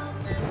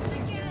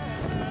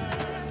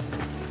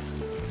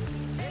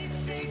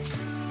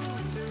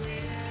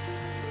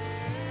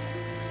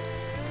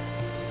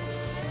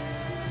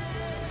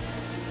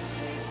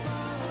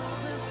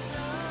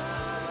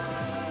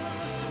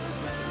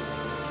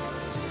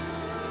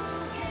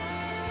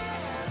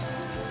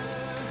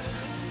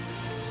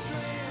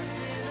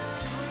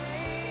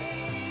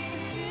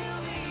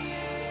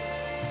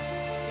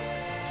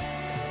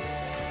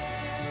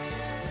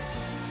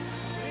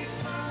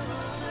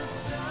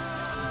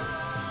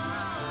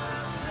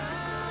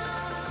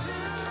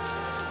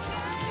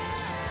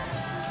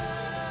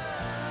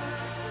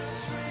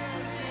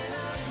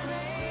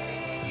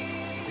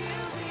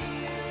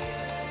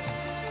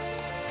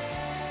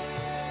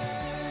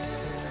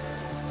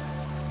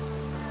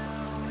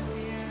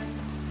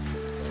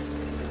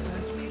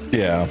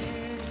 Yeah,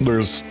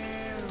 there's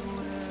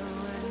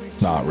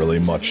not really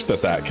much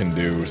that can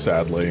do,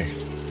 sadly.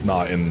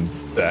 Not in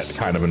that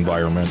kind of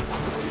environment.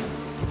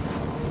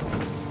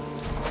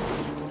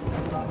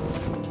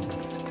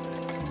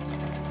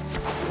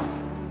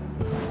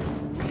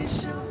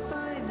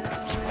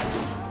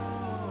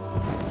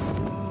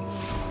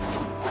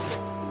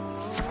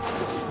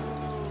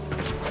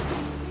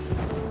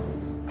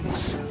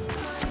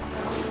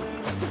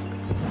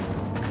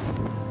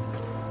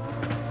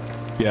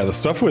 Yeah, the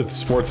stuff with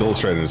Sports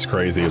Illustrated is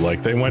crazy.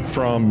 Like, they went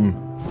from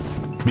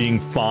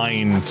being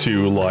fine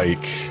to,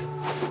 like,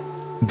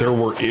 there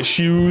were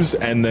issues,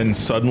 and then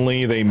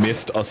suddenly they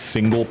missed a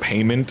single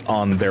payment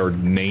on their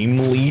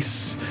name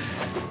lease,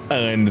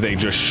 and they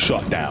just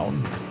shut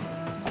down.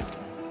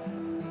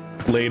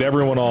 Laid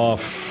everyone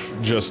off,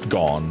 just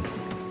gone.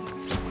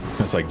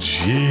 It's like,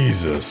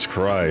 Jesus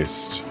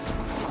Christ.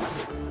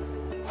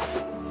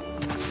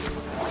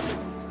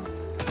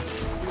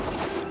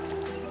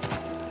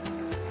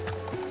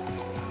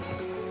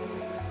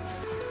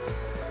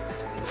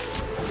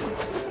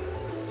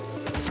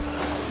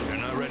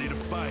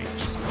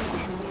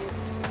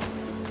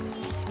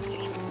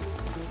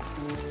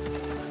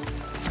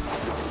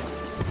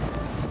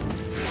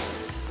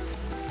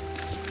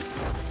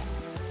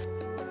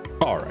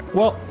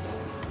 Well,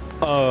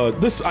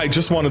 I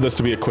just wanted this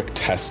to be a quick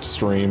test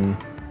stream.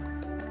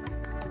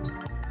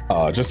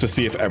 Just to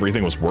see if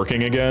everything was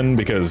working again,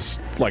 because,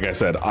 like I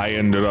said, I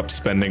ended up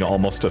spending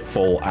almost a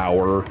full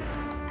hour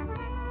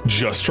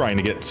just trying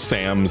to get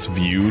Sam's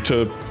view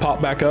to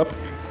pop back up.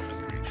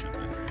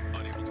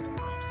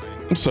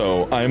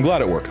 So, I am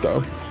glad it worked,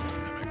 though.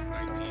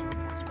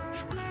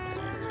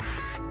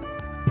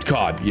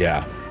 God,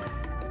 yeah.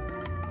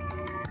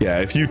 Yeah,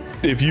 if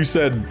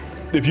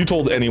you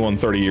told anyone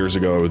 30 years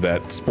ago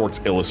that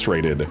Sports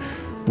Illustrated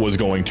was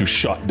going to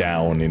shut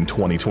down in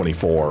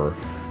 2024,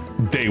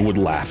 they would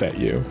laugh at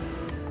you.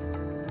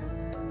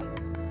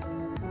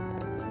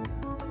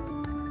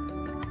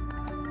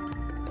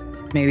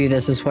 Maybe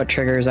this is what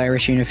triggers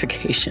Irish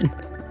unification.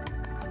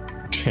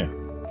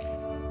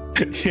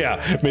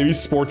 Yeah, maybe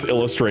Sports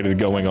Illustrated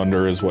going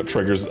under is what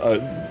triggers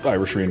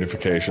Irish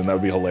reunification. That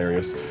would be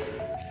hilarious.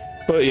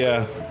 But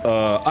yeah,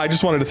 I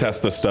just wanted to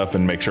test this stuff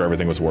and make sure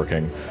everything was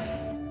working.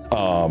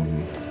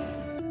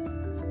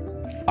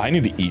 I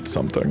need to eat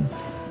something.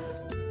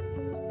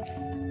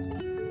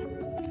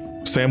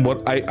 Sam,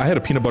 what? I had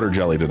a peanut butter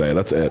jelly today.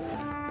 That's it.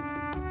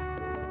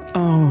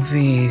 Oh,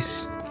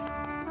 V's.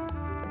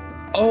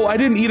 Oh, I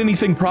didn't eat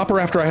anything proper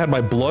after I had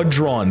my blood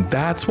drawn.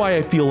 That's why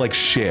I feel like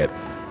shit.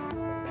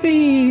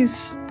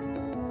 V's.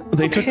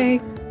 They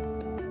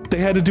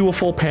had to do a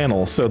full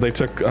panel, so they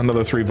took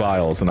another 3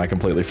 vials, and I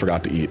completely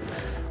forgot to eat.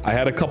 I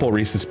had a couple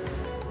Reese's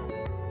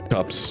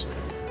cups.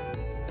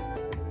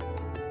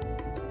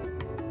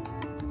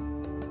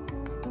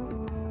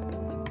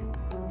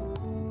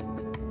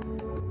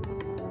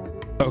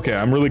 Okay,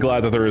 I'm really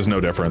glad that there is no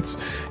difference.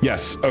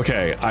 Yes,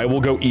 okay, I will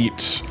go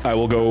eat. I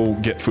will go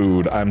get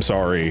food. I'm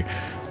sorry.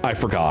 I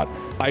forgot.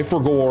 I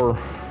forgore.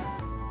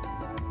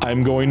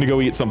 I'm going to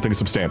go eat something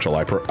substantial.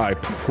 I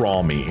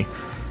promise.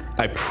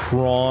 I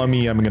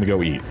promise I'm gonna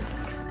go eat.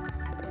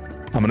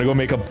 I'm gonna go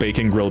make a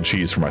bacon grilled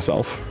cheese for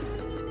myself.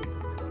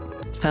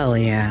 Hell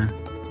yeah.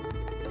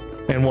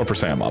 And one for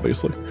Sam,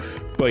 obviously.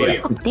 But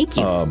yeah. Oh, thank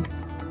you.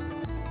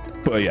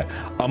 But yeah,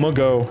 I'm gonna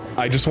go.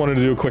 I just wanted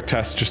to do a quick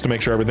test just to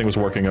make sure everything was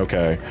working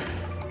okay.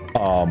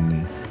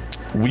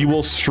 We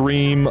will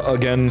stream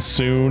again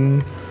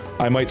soon.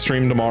 I might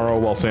stream tomorrow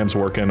while Sam's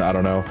working. I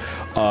don't know.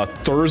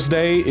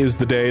 Thursday is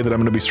the day that I'm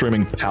gonna be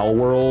streaming Pal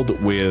World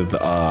with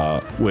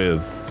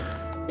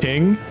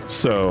King.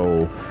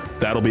 So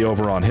That'll be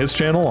over on his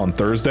channel on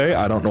Thursday.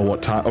 I don't know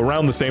what time,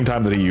 around the same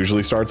time that he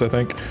usually starts, I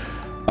think.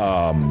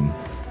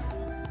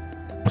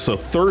 So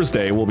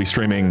Thursday we'll be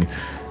streaming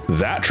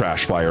that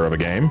trash fire of a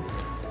game.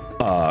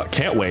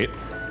 Can't wait.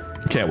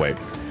 Can't wait.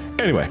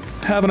 Anyway,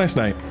 have a nice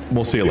night.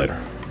 We'll see you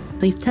later.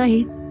 Sleep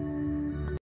tight.